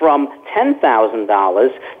from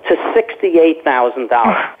 $10,000 to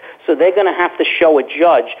 $68,000. So they're going to have to show a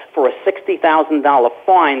judge for a $60,000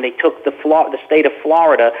 fine. They took the state of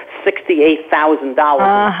Florida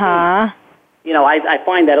 $68,000. You know, I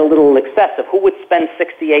find that a little excessive. Who would spend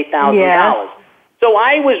 $68,000? Yeah. So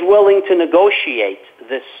I was willing to negotiate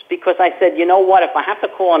this because I said, you know what, if I have to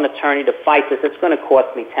call an attorney to fight this, it's going to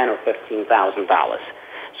cost me $10,000 or $15,000.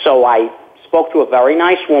 So I spoke to a very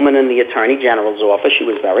nice woman in the Attorney General's office. She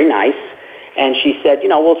was very nice. And she said, you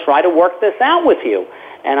know, we'll try to work this out with you.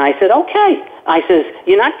 And I said, okay. I says,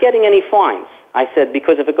 you're not getting any fines. I said,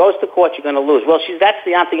 because if it goes to court, you're going to lose. Well, that's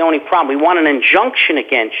not the only problem. We want an injunction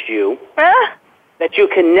against you that you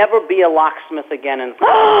can never be a locksmith again in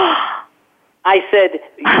Florida. I said,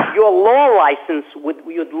 your law license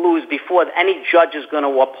you'd lose before any judge is going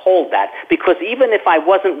to uphold that. Because even if I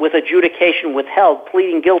wasn't with adjudication withheld,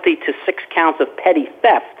 pleading guilty to 6 counts of petty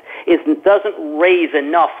theft doesn't raise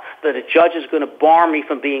enough that a judge is going to bar me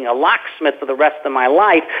from being a locksmith for the rest of my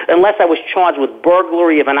life unless I was charged with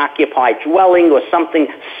burglary of an occupied dwelling or something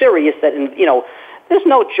serious that, you know, there's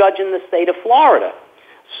no judge in the state of Florida.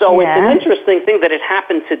 So it's an interesting thing that it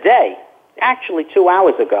happened today, actually 2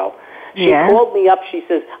 hours ago. She called me up. She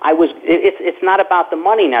says, it's not about the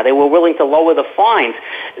money now. They were willing to lower the fines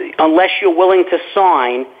unless you're willing to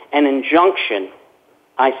sign an injunction.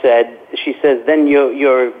 She says, then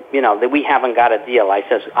that we haven't got a deal. I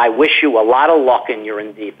says, I wish you a lot of luck in your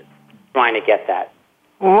endeavors trying to get that.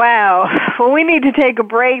 Wow. Well, we need to take a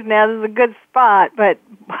break now. This is a good spot, but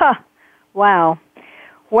wow.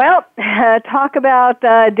 Well, talk about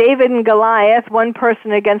David and Goliath, one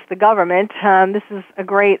person against the government. This is a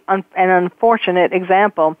great and unfortunate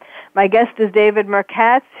example. My guest is David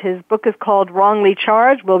Merkatz. His book is called Wrongly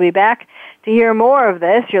Charged. We'll be back to hear more of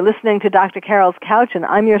this. You're listening to Dr. Carol's Couch, and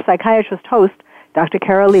I'm your psychiatrist host, Dr.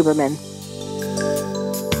 Carol Lieberman.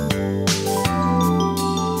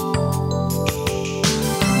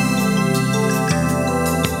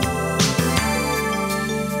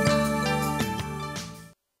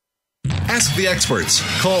 Ask the experts.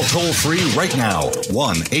 Call toll-free right now,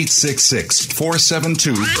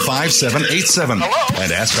 1-866-472-5787.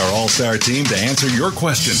 And ask our All-Star team to answer your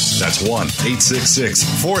question. That's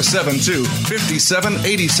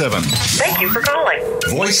 1-866-472-5787. Thank you for calling.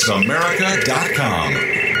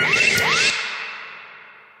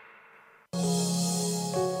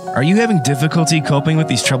 VoiceAmerica.com. Are you having difficulty coping with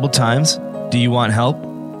these troubled times? Do you want help?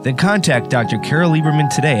 Then contact Dr. Carol Lieberman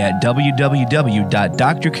today at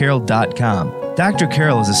www.drcarol.com. Dr.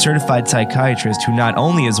 Carol is a certified psychiatrist who not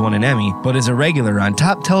only has won an Emmy, but is a regular on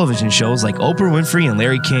top television shows like Oprah Winfrey and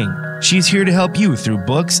Larry King. She's here to help you through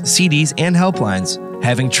books, CDs, and helplines.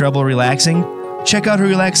 Having trouble relaxing? Check out her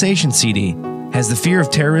relaxation CD. Has the fear of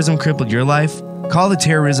terrorism crippled your life? Call the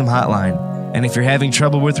terrorism hotline. And if you're having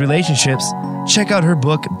trouble with relationships, check out her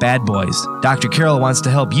book, Bad Boys. Dr. Carol wants to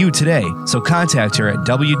help you today, so contact her at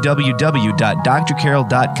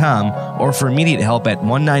www.drcarol.com or for immediate help at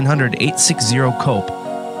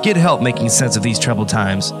 1-900-860-COPE. Get help making sense of these troubled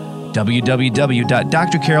times.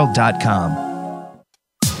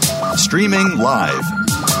 www.drcarol.com. Streaming live.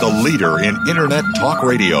 The leader in Internet talk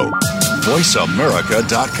radio.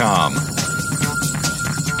 VoiceAmerica.com.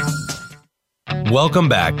 Welcome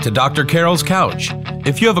back to Dr. Carol's Couch.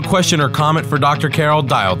 If you have a question or comment for Dr. Carol,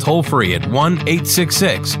 dial toll-free at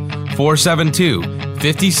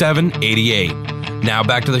 1-866-472-5788. Now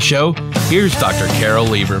back to the show. Here's Dr. Carol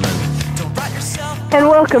Lieberman. And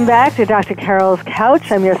welcome back to Dr. Carol's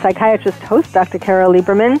Couch. I'm your psychiatrist host, Dr. Carol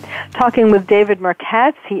Lieberman, talking with David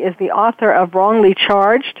Merkatz. He is the author of Wrongly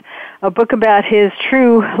Charged, a book about his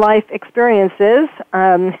true life experiences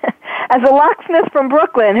as a locksmith from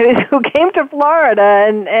Brooklyn who came to Florida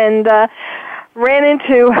and ran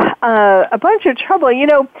into a bunch of trouble. You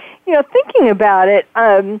know, thinking about it,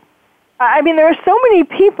 I mean, there are so many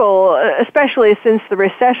people, especially since the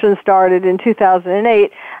recession started in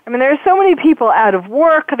 2008. I mean, there are so many people out of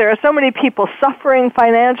work. There are so many people suffering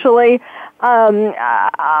financially.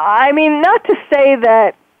 I mean, not to say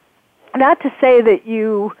that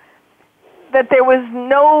there was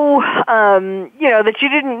no, that you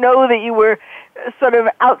didn't know that you were sort of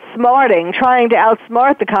trying to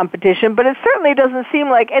outsmart the competition, but it certainly doesn't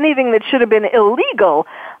seem like anything that should have been illegal.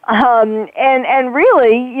 And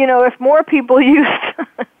really, if more people used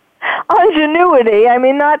ingenuity, I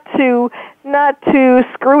mean, not to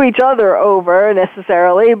screw each other over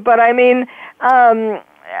necessarily, but I mean,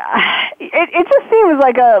 it just seems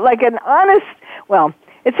like an honest, well,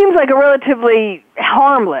 it seems like a relatively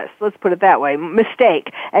harmless, let's put it that way,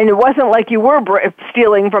 mistake. And it wasn't like you were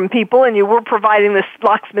stealing from people and you were providing this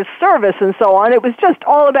locksmith service and so on. It was just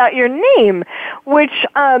all about your name, which,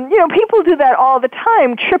 people do that all the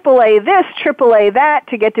time. AAA this, AAA that,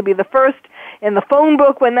 to get to be the first in the phone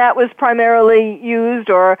book when that was primarily used,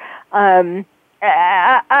 or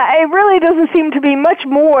it really doesn't seem to be much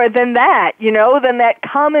more than that, than that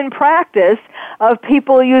common practice of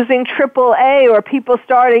people using AAA or people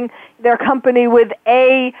starting their company with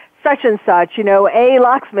a such and such, a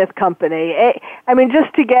locksmith company.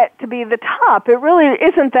 Just to get to be the top, it really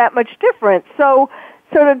isn't that much different. So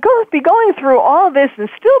to be going through all this and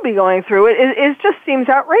still be going through it just seems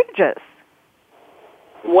outrageous.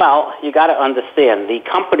 Well, you got to understand, the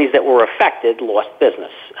companies that were affected lost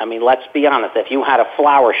business. Let's be honest. If you had a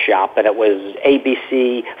flower shop and it was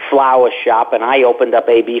ABC Flower Shop and I opened up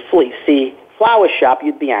ABC Flower Shop,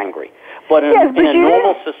 you'd be angry. But in a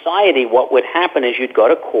normal society, what would happen is you'd go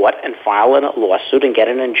to court and file a lawsuit and get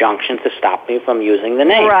an injunction to stop me from using the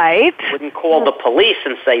name. Right. You wouldn't call the police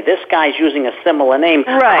and say, this guy's using a similar name,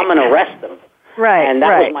 I'm going to arrest him. Right, and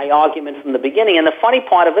that was my argument from the beginning. And the funny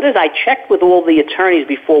part of it is I checked with all the attorneys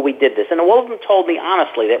before we did this, and all of them told me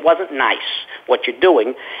honestly that it wasn't nice what you're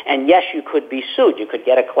doing, and yes, you could be sued. You could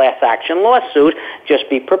get a class action lawsuit. Just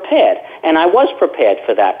be prepared. And I was prepared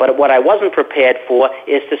for that. But what I wasn't prepared for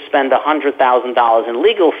is to spend $100,000 in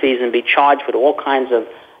legal fees and be charged with all kinds of,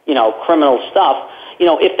 criminal stuff.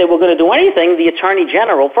 If they were going to do anything, the Attorney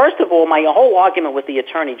General, first of all, my whole argument with the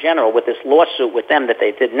Attorney General, with this lawsuit with them that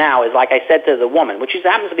they did now, is like I said to the woman, which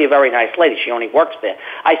happens to be a very nice lady, she only works there.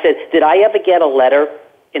 I said, did I ever get a letter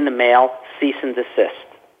in the mail, cease and desist?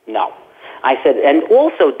 No. I said, and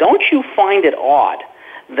also, don't you find it odd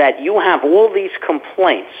that you have all these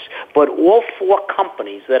complaints, but all 4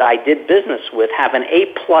 companies that I did business with have an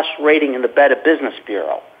A+ rating in the Better Business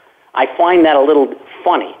Bureau? I find that a little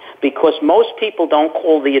funny because most people don't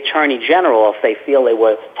call the Attorney General if they feel they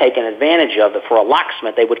were taken advantage of. For a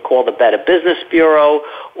locksmith, they would call the Better Business Bureau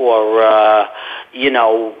or,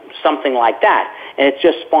 something like that. And it's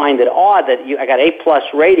just find it odd that I got A+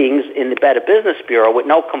 ratings in the Better Business Bureau with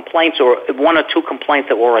no complaints or 1 or 2 complaints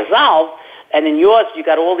that were resolved. And in yours, you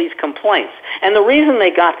got all these complaints. And the reason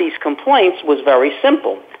they got these complaints was very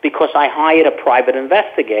simple, because I hired a private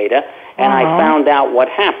investigator, and I found out what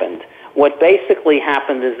happened. What basically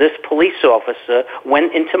happened is this police officer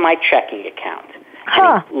went into my checking account,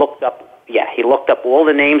 and he looked up all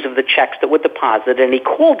the names of the checks that were deposited, and he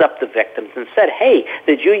called up the victims and said, hey,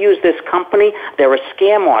 did you use this company? They're a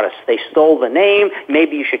scam artist. They stole the name.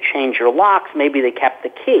 Maybe you should change your locks. Maybe they kept the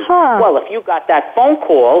key. Well, if you got that phone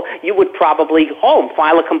call, you would probably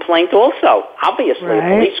file a complaint also. Obviously, the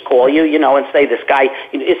police call you, and say this guy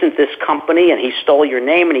isn't this company, and he stole your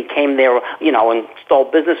name, and he came there, and stole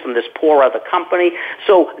business from this poor other company.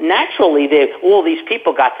 So naturally, all these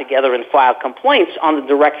people got together and filed complaints on the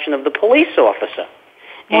direction of the police officer.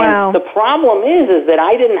 And the problem is that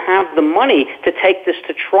I didn't have the money to take this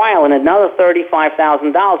to trial and another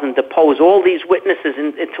 $35,000 and depose all these witnesses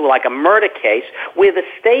into like a murder case where the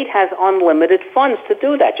state has unlimited funds to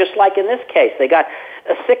do that. Just like in this case, they got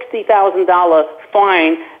a $60,000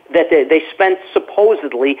 fine that they spent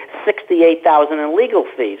supposedly $68,000 in legal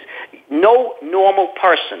fees. No normal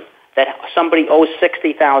person that somebody owes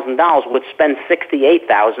 $60,000 would spend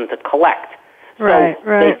 $68,000 to collect. So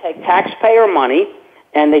they take taxpayer money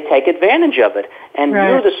and they take advantage of it. And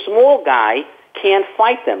you, the small guy, can't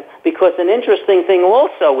fight them. Because an interesting thing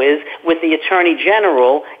also is with the Attorney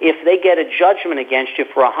General, if they get a judgment against you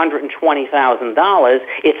for $120,000,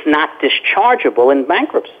 it's not dischargeable in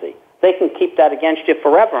bankruptcy. They can keep that against you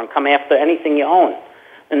forever and come after anything you own.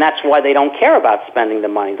 And that's why they don't care about spending the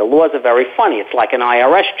money. The laws are very funny. It's like an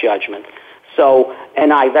IRS judgment. So,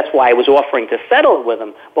 that's why I was offering to settle with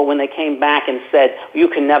them. But when they came back and said, you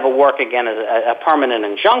can never work again as a permanent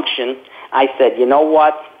injunction, I said, you know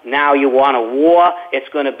what? Now you want a war? It's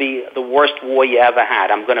going to be the worst war you ever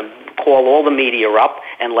had. I'm going to call all the media up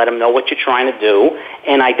and let them know what you're trying to do.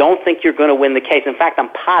 And I don't think you're going to win the case. In fact, I'm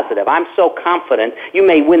positive. I'm so confident you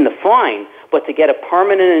may win the fine, but to get a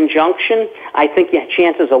permanent injunction, I think your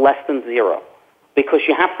chances are less than 0. Because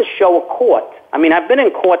you have to show a court. I mean, I've been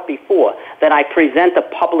in court before that I present a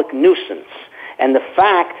public nuisance. And the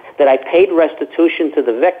fact that I paid restitution to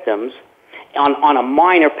the victims on a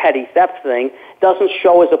minor petty theft thing doesn't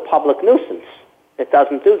show as a public nuisance. It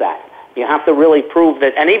doesn't do that. You have to really prove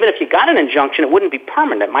that, and even if you got an injunction, it wouldn't be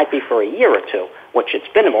permanent. It might be for a year or two, which it's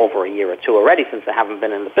been over a year or two already since I haven't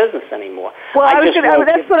been in the business anymore. Well, that's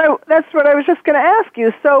what I was just going to ask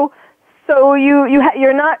you. So So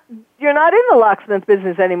you're not in the locksmith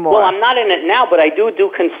business anymore. Well, I'm not in it now, but I do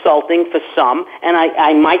consulting for some, and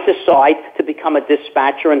I might decide to become a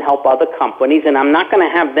dispatcher and help other companies, and I'm not going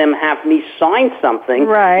to have them have me sign something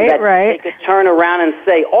that they could turn around and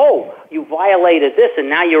say, oh, you violated this, and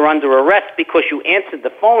now you're under arrest because you answered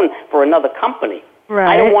the phone for another company.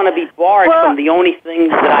 Right. I don't want to be barred from the only thing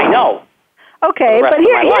that I know. Okay, but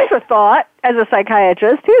here's a thought. As a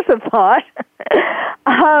psychiatrist, here's a thought.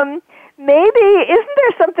 Maybe, isn't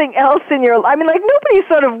there something else in your life? I mean, like, nobody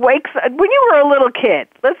sort of wakes up. When you were a little kid,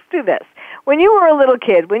 let's do this. When you were a little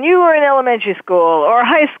kid, when you were in elementary school or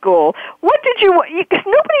high school, what did you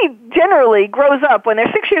nobody generally grows up when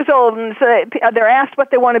they're 6 years old and they're asked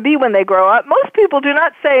what they want to be when they grow up. Most people do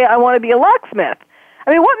not say, I want to be a locksmith. I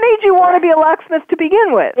mean, what made you want to be a locksmith to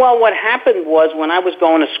begin with? Well, what happened was when I was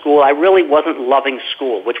going to school, I really wasn't loving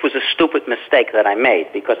school, which was a stupid mistake that I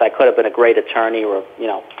made because I could have been a great attorney or,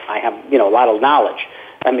 I have, a lot of knowledge.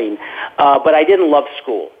 I mean, but I didn't love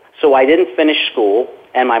school. So I didn't finish school,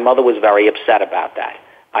 and my mother was very upset about that.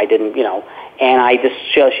 I didn't, and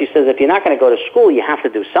she says, if you're not going to go to school, you have to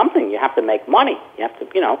do something. You have to make money. You have to,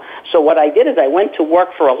 So what I did is I went to work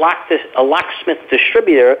for a locksmith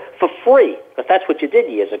distributor for free, because that's what you did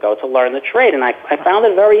years ago to learn the trade. And I found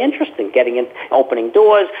it very interesting, getting in, opening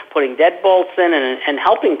doors, putting deadbolts in, and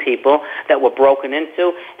helping people that were broken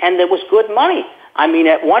into, and there was good money. I mean,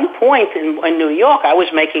 at one point in New York, I was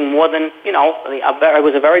making more than, it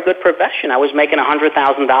was a very good profession. I was making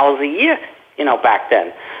 $100,000 a year. Back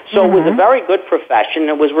then. So it was a very good profession.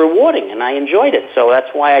 It was rewarding, and I enjoyed it. So that's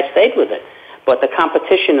why I stayed with it. But the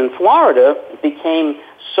competition in Florida became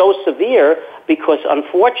so severe because,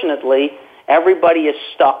 unfortunately, everybody is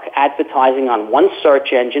stuck advertising on one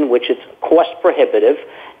search engine, which is cost prohibitive,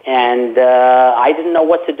 and I didn't know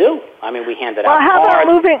what to do. I mean, we handed out cards.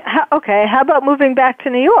 How about moving back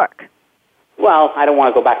to New York? Well, I don't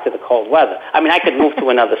want to go back to the cold weather. I mean, I could move to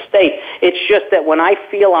another state. It's just that when I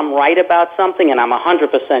feel I'm right about something and I'm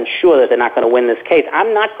 100% sure that they're not going to win this case,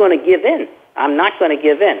 I'm not going to give in. I'm not going to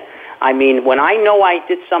give in. I mean, when I know I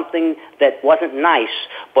did something that wasn't nice,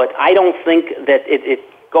 but I don't think that it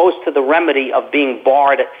goes to the remedy of being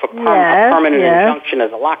barred for a permanent injunction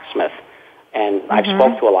as a locksmith. And I've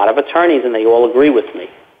spoke to a lot of attorneys, and they all agree with me.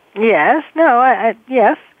 Yes. No,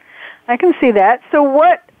 yes. I can see that. So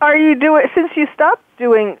what are you doing since you stopped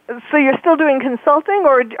doing? So you're still doing consulting,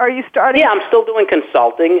 or are you starting? Yeah, I'm still doing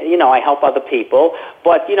consulting. I help other people,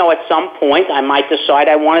 but at some point I might decide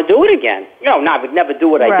I want to do it again. I would never do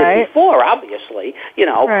what I did before, obviously.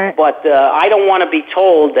 But I don't want to be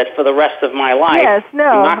told that for the rest of my life. Yes, no.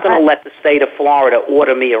 I'm not going to let the state of Florida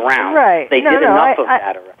order me around. Right. They did enough of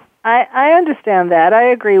that already. I understand that. I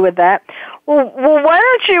agree with that. Well, why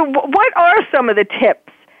don't you? What are some of the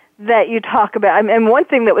tips that you talk about? And one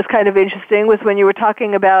thing that was kind of interesting was when you were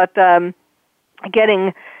talking about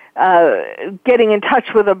getting in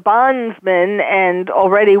touch with a bondsman and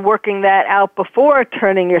already working that out before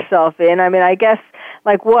turning yourself in. I mean, I guess,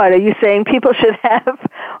 like what? Are you saying people should have,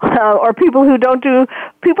 or people who do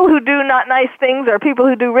not nice things or people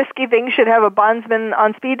who do risky things should have a bondsman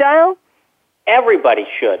on speed dial? Everybody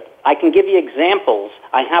should. I can give you examples.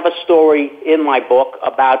 I have a story in my book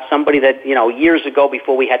about somebody that, years ago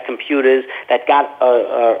before we had computers that got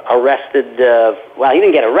arrested. Well, he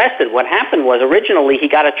didn't get arrested. What happened was originally he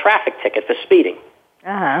got a traffic ticket for speeding.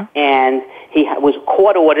 Uh-huh. And he was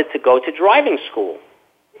court ordered to go to driving school.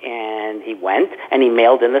 And he went and he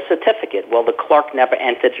mailed in the certificate. Well, the clerk never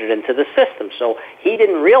entered it into the system. So he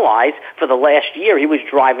didn't realize for the last year he was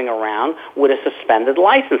driving around with a suspended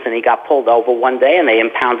license. And he got pulled over one day and they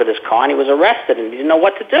impounded his car and he was arrested and he didn't know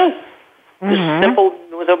what to do.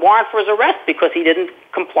 It was a warrant for his arrest because he didn't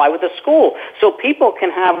comply with the school. So people can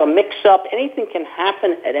have a mix-up. Anything can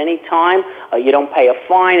happen at any time. You don't pay a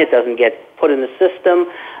fine. It doesn't get put in the system.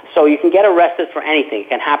 So you can get arrested for anything. It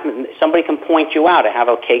can happen. Somebody can point you out. I have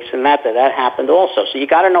a case in that happened also. So you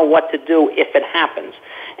got to know what to do if it happens.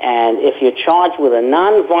 And if you're charged with a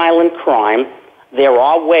nonviolent crime, there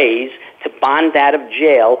are ways to bond out of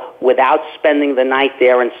jail without spending the night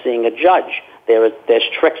there and seeing a judge. There's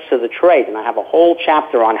tricks to the trade, and I have a whole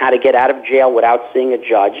chapter on how to get out of jail without seeing a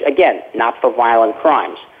judge. Again, not for violent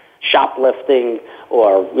crimes. Shoplifting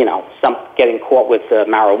or, getting caught with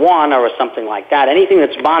marijuana or something like that. Anything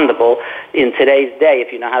that's bondable in today's day,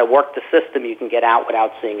 if you know how to work the system, you can get out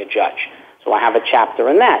without seeing a judge. So I have a chapter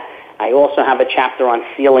in that. I also have a chapter on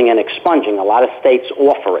sealing and expunging. A lot of states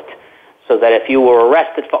offer it. So that if you were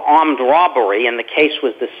arrested for armed robbery and the case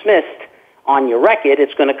was dismissed, on your record,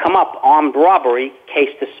 it's going to come up, armed robbery, case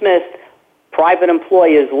dismissed. Private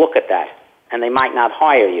employers look at that. and they might not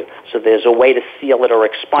hire you. So there's a way to seal it or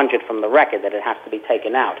expunge it from the record, that it has to be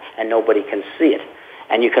taken out, and nobody can see it.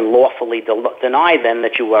 And you can lawfully deny then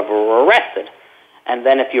that you ever were arrested. And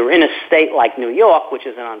then if you're in a state like New York, which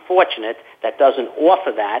is an unfortunate, that doesn't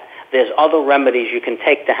offer that, there's other remedies you can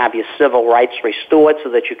take to have your civil rights restored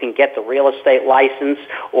so that you can get the real estate license,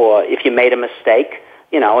 or if you made a mistake,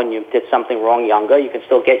 and you did something wrong younger, you can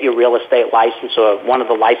still get your real estate license or one of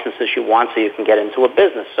the licenses you want so you can get into a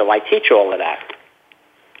business. So I teach all of that.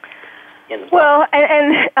 Well,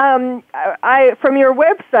 and I from your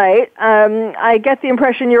website, I get the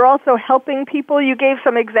impression you're also helping people. You gave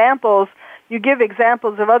some examples. You give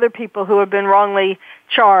examples of other people who have been wrongly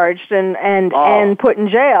charged and put in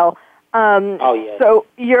jail. Yes. So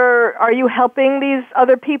are you helping these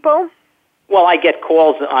other people? Well, I get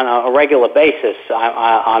calls on a regular basis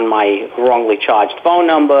on my wrongly charged phone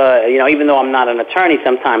number. Even though I'm not an attorney,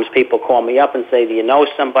 sometimes people call me up and say, "Do you know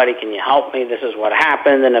somebody? Can you help me? This is what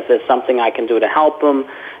happened." And if there's something I can do to help them,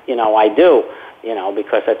 I do.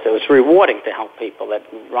 Because it's rewarding to help people that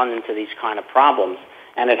run into these kind of problems.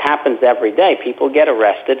 And it happens every day. People get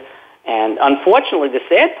arrested. And unfortunately, the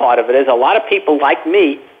sad part of it is a lot of people like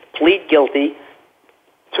me plead guilty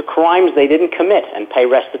to crimes they didn't commit and pay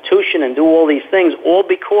restitution and do all these things, all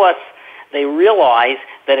because they realize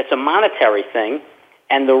that it's a monetary thing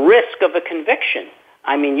and the risk of a conviction.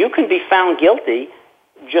 I mean, you can be found guilty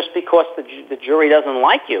just because the jury doesn't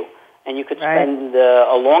like you, and you could spend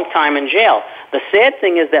a long time in jail. The sad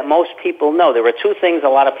thing is that most people know. There are two things a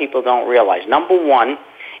lot of people don't realize. Number one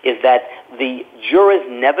is that the jurors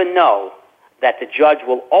never know that the judge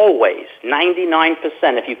will always,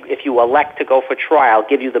 99%, if you elect to go for trial,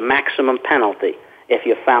 give you the maximum penalty if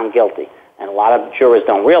you're found guilty. And a lot of jurors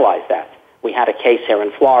don't realize that. We had a case here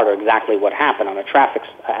in Florida, exactly what happened on a traffic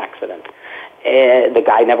accident. The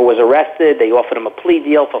guy never was arrested. They offered him a plea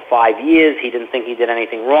deal for 5 years. He didn't think he did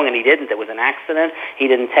anything wrong, and he didn't. It was an accident. He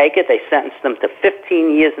didn't take it. They sentenced him to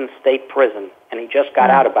 15 years in state prison, and he just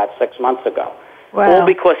got out about 6 months ago. Wow. All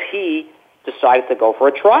because he decided to go for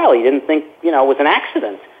a trial. He didn't think, it was an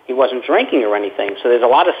accident. He wasn't drinking or anything. So there's a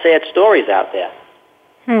lot of sad stories out there.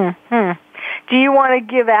 Do you want to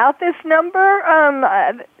give out this number?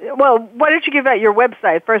 Well, why don't you give out your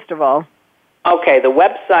website, first of all? Okay, the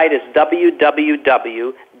website is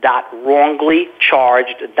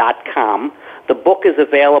www.wronglycharged.com. The book is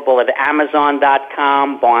available at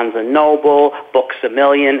Amazon.com, Barnes & Noble, Books A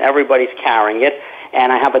Million. Everybody's carrying it.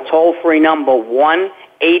 And I have a toll-free number,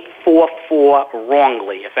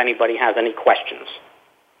 1-844-WRONGLY, if anybody has any questions.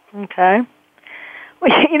 Okay.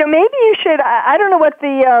 Well, maybe you should. I don't know what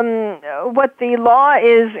the law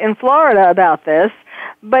is in Florida about this,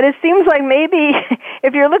 but it seems like maybe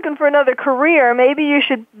if you're looking for another career, maybe you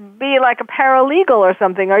should be like a paralegal or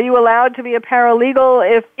something. Are you allowed to be a paralegal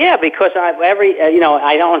if? Yeah, because I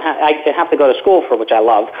have to go to school for, which I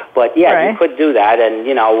love. But you could do that, and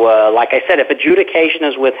like I said, if adjudication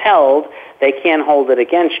is withheld, they can't hold it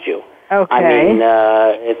against you. Okay. I mean,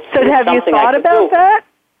 it's have you thought about that?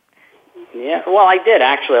 Yeah, well, I did,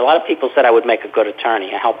 actually. A lot of people said I would make a good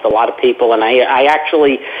attorney. I helped a lot of people, and I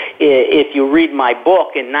actually, if you read my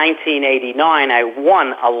book, in 1989, I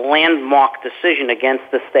won a landmark decision against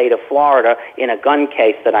the state of Florida in a gun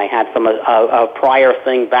case that I had from a prior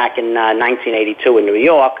thing back in 1982 in New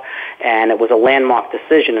York, and it was a landmark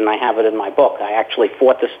decision, and I have it in my book. I actually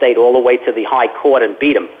fought the state all the way to the high court and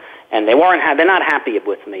beat them. And they're not happy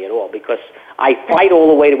with me at all, because I fight all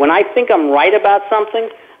the way to, when I think I'm right about something,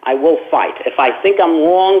 I will fight. If I think I'm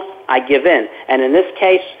wrong, I give in. And in this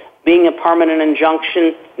case, being a permanent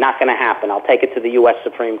injunction, not going to happen. I'll take it to the U.S.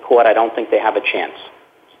 Supreme Court. I don't think they have a chance.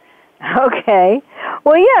 Okay.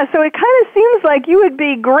 Well, yeah, so it kind of seems like you would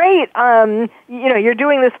be great. You're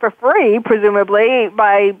doing this for free, presumably,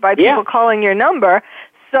 by people calling your number.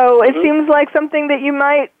 So it seems like something that you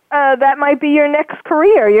might, that might be your next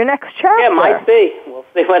career, your next chapter. Yeah, it might be. We'll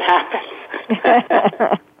see what happens.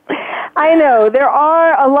 I know there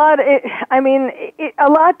are a lot. A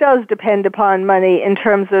lot does depend upon money in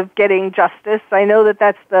terms of getting justice. I know that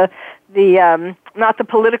that's the not the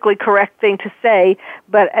politically correct thing to say,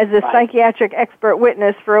 but as a psychiatric expert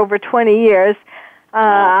witness for over 20 years,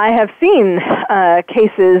 I have seen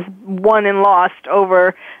cases won and lost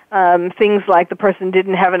over things like the person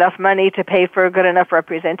didn't have enough money to pay for good enough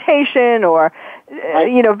representation, or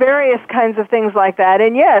various kinds of things like that.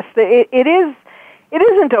 And yes, it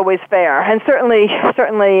isn't always fair, and certainly,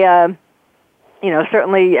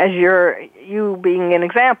 as you being an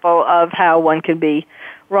example of how one can be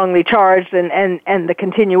wrongly charged, and the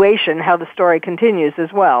continuation, how the story continues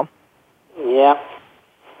as well. Yeah.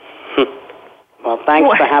 Well,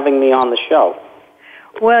 thanks for having me on the show.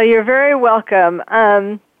 Well, you're very welcome.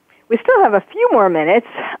 We still have a few more minutes.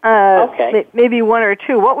 Okay. Maybe one or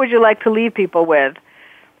two. What would you like to leave people with?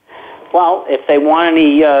 Well, if they want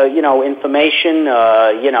any, information,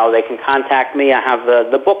 they can contact me. I have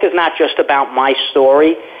the book is not just about my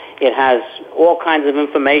story. It has all kinds of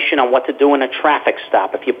information on what to do in a traffic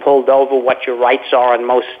stop. If you're pulled over, what your rights are in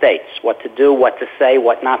most states, what to do, what to say,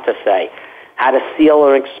 what not to say, how to seal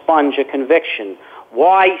or expunge a conviction,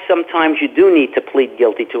 why sometimes you do need to plead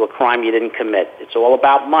guilty to a crime you didn't commit. It's all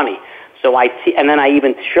about money. So and then I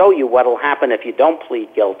even show you what will happen if you don't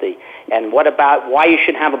plead guilty, and what about why you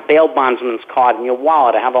should have a bail bondsman's card in your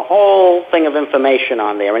wallet. I have a whole thing of information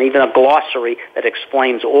on there, and even a glossary that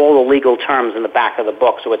explains all the legal terms in the back of the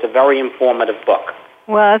book. So it's a very informative book.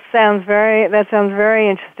 Well, that sounds very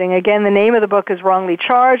interesting. Again, the name of the book is Wrongly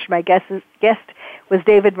Charged. My guest was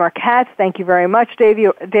David Merkatz. Thank you very much,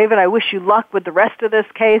 David. I wish you luck with the rest of this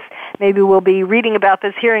case. Maybe we'll be reading about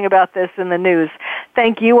this, hearing about this in the news.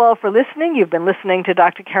 Thank you all for listening. You've been listening to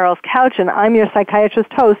Dr. Carol's Couch, and I'm your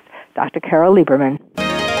psychiatrist host, Dr. Carol Lieberman.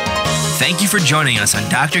 Thank you for joining us on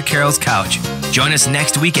Dr. Carol's Couch. Join us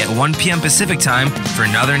next week at 1 p.m. Pacific Time for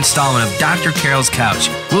another installment of Dr. Carol's Couch.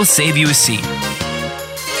 We'll save you a seat.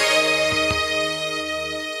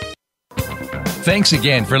 Thanks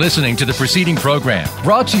again for listening to the preceding program,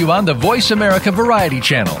 brought to you on the Voice America Variety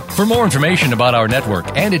Channel. For more information about our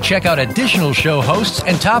network and to check out additional show hosts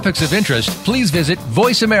and topics of interest, please visit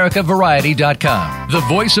voiceamericavariety.com. The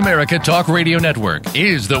Voice America Talk Radio Network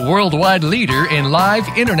is the worldwide leader in live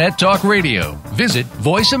Internet talk radio. Visit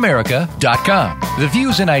voiceamerica.com. The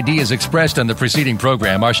views and ideas expressed on the preceding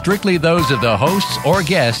program are strictly those of the hosts or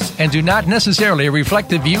guests and do not necessarily reflect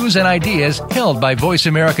the views and ideas held by Voice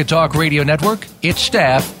America Talk Radio Network, its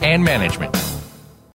staff, and management.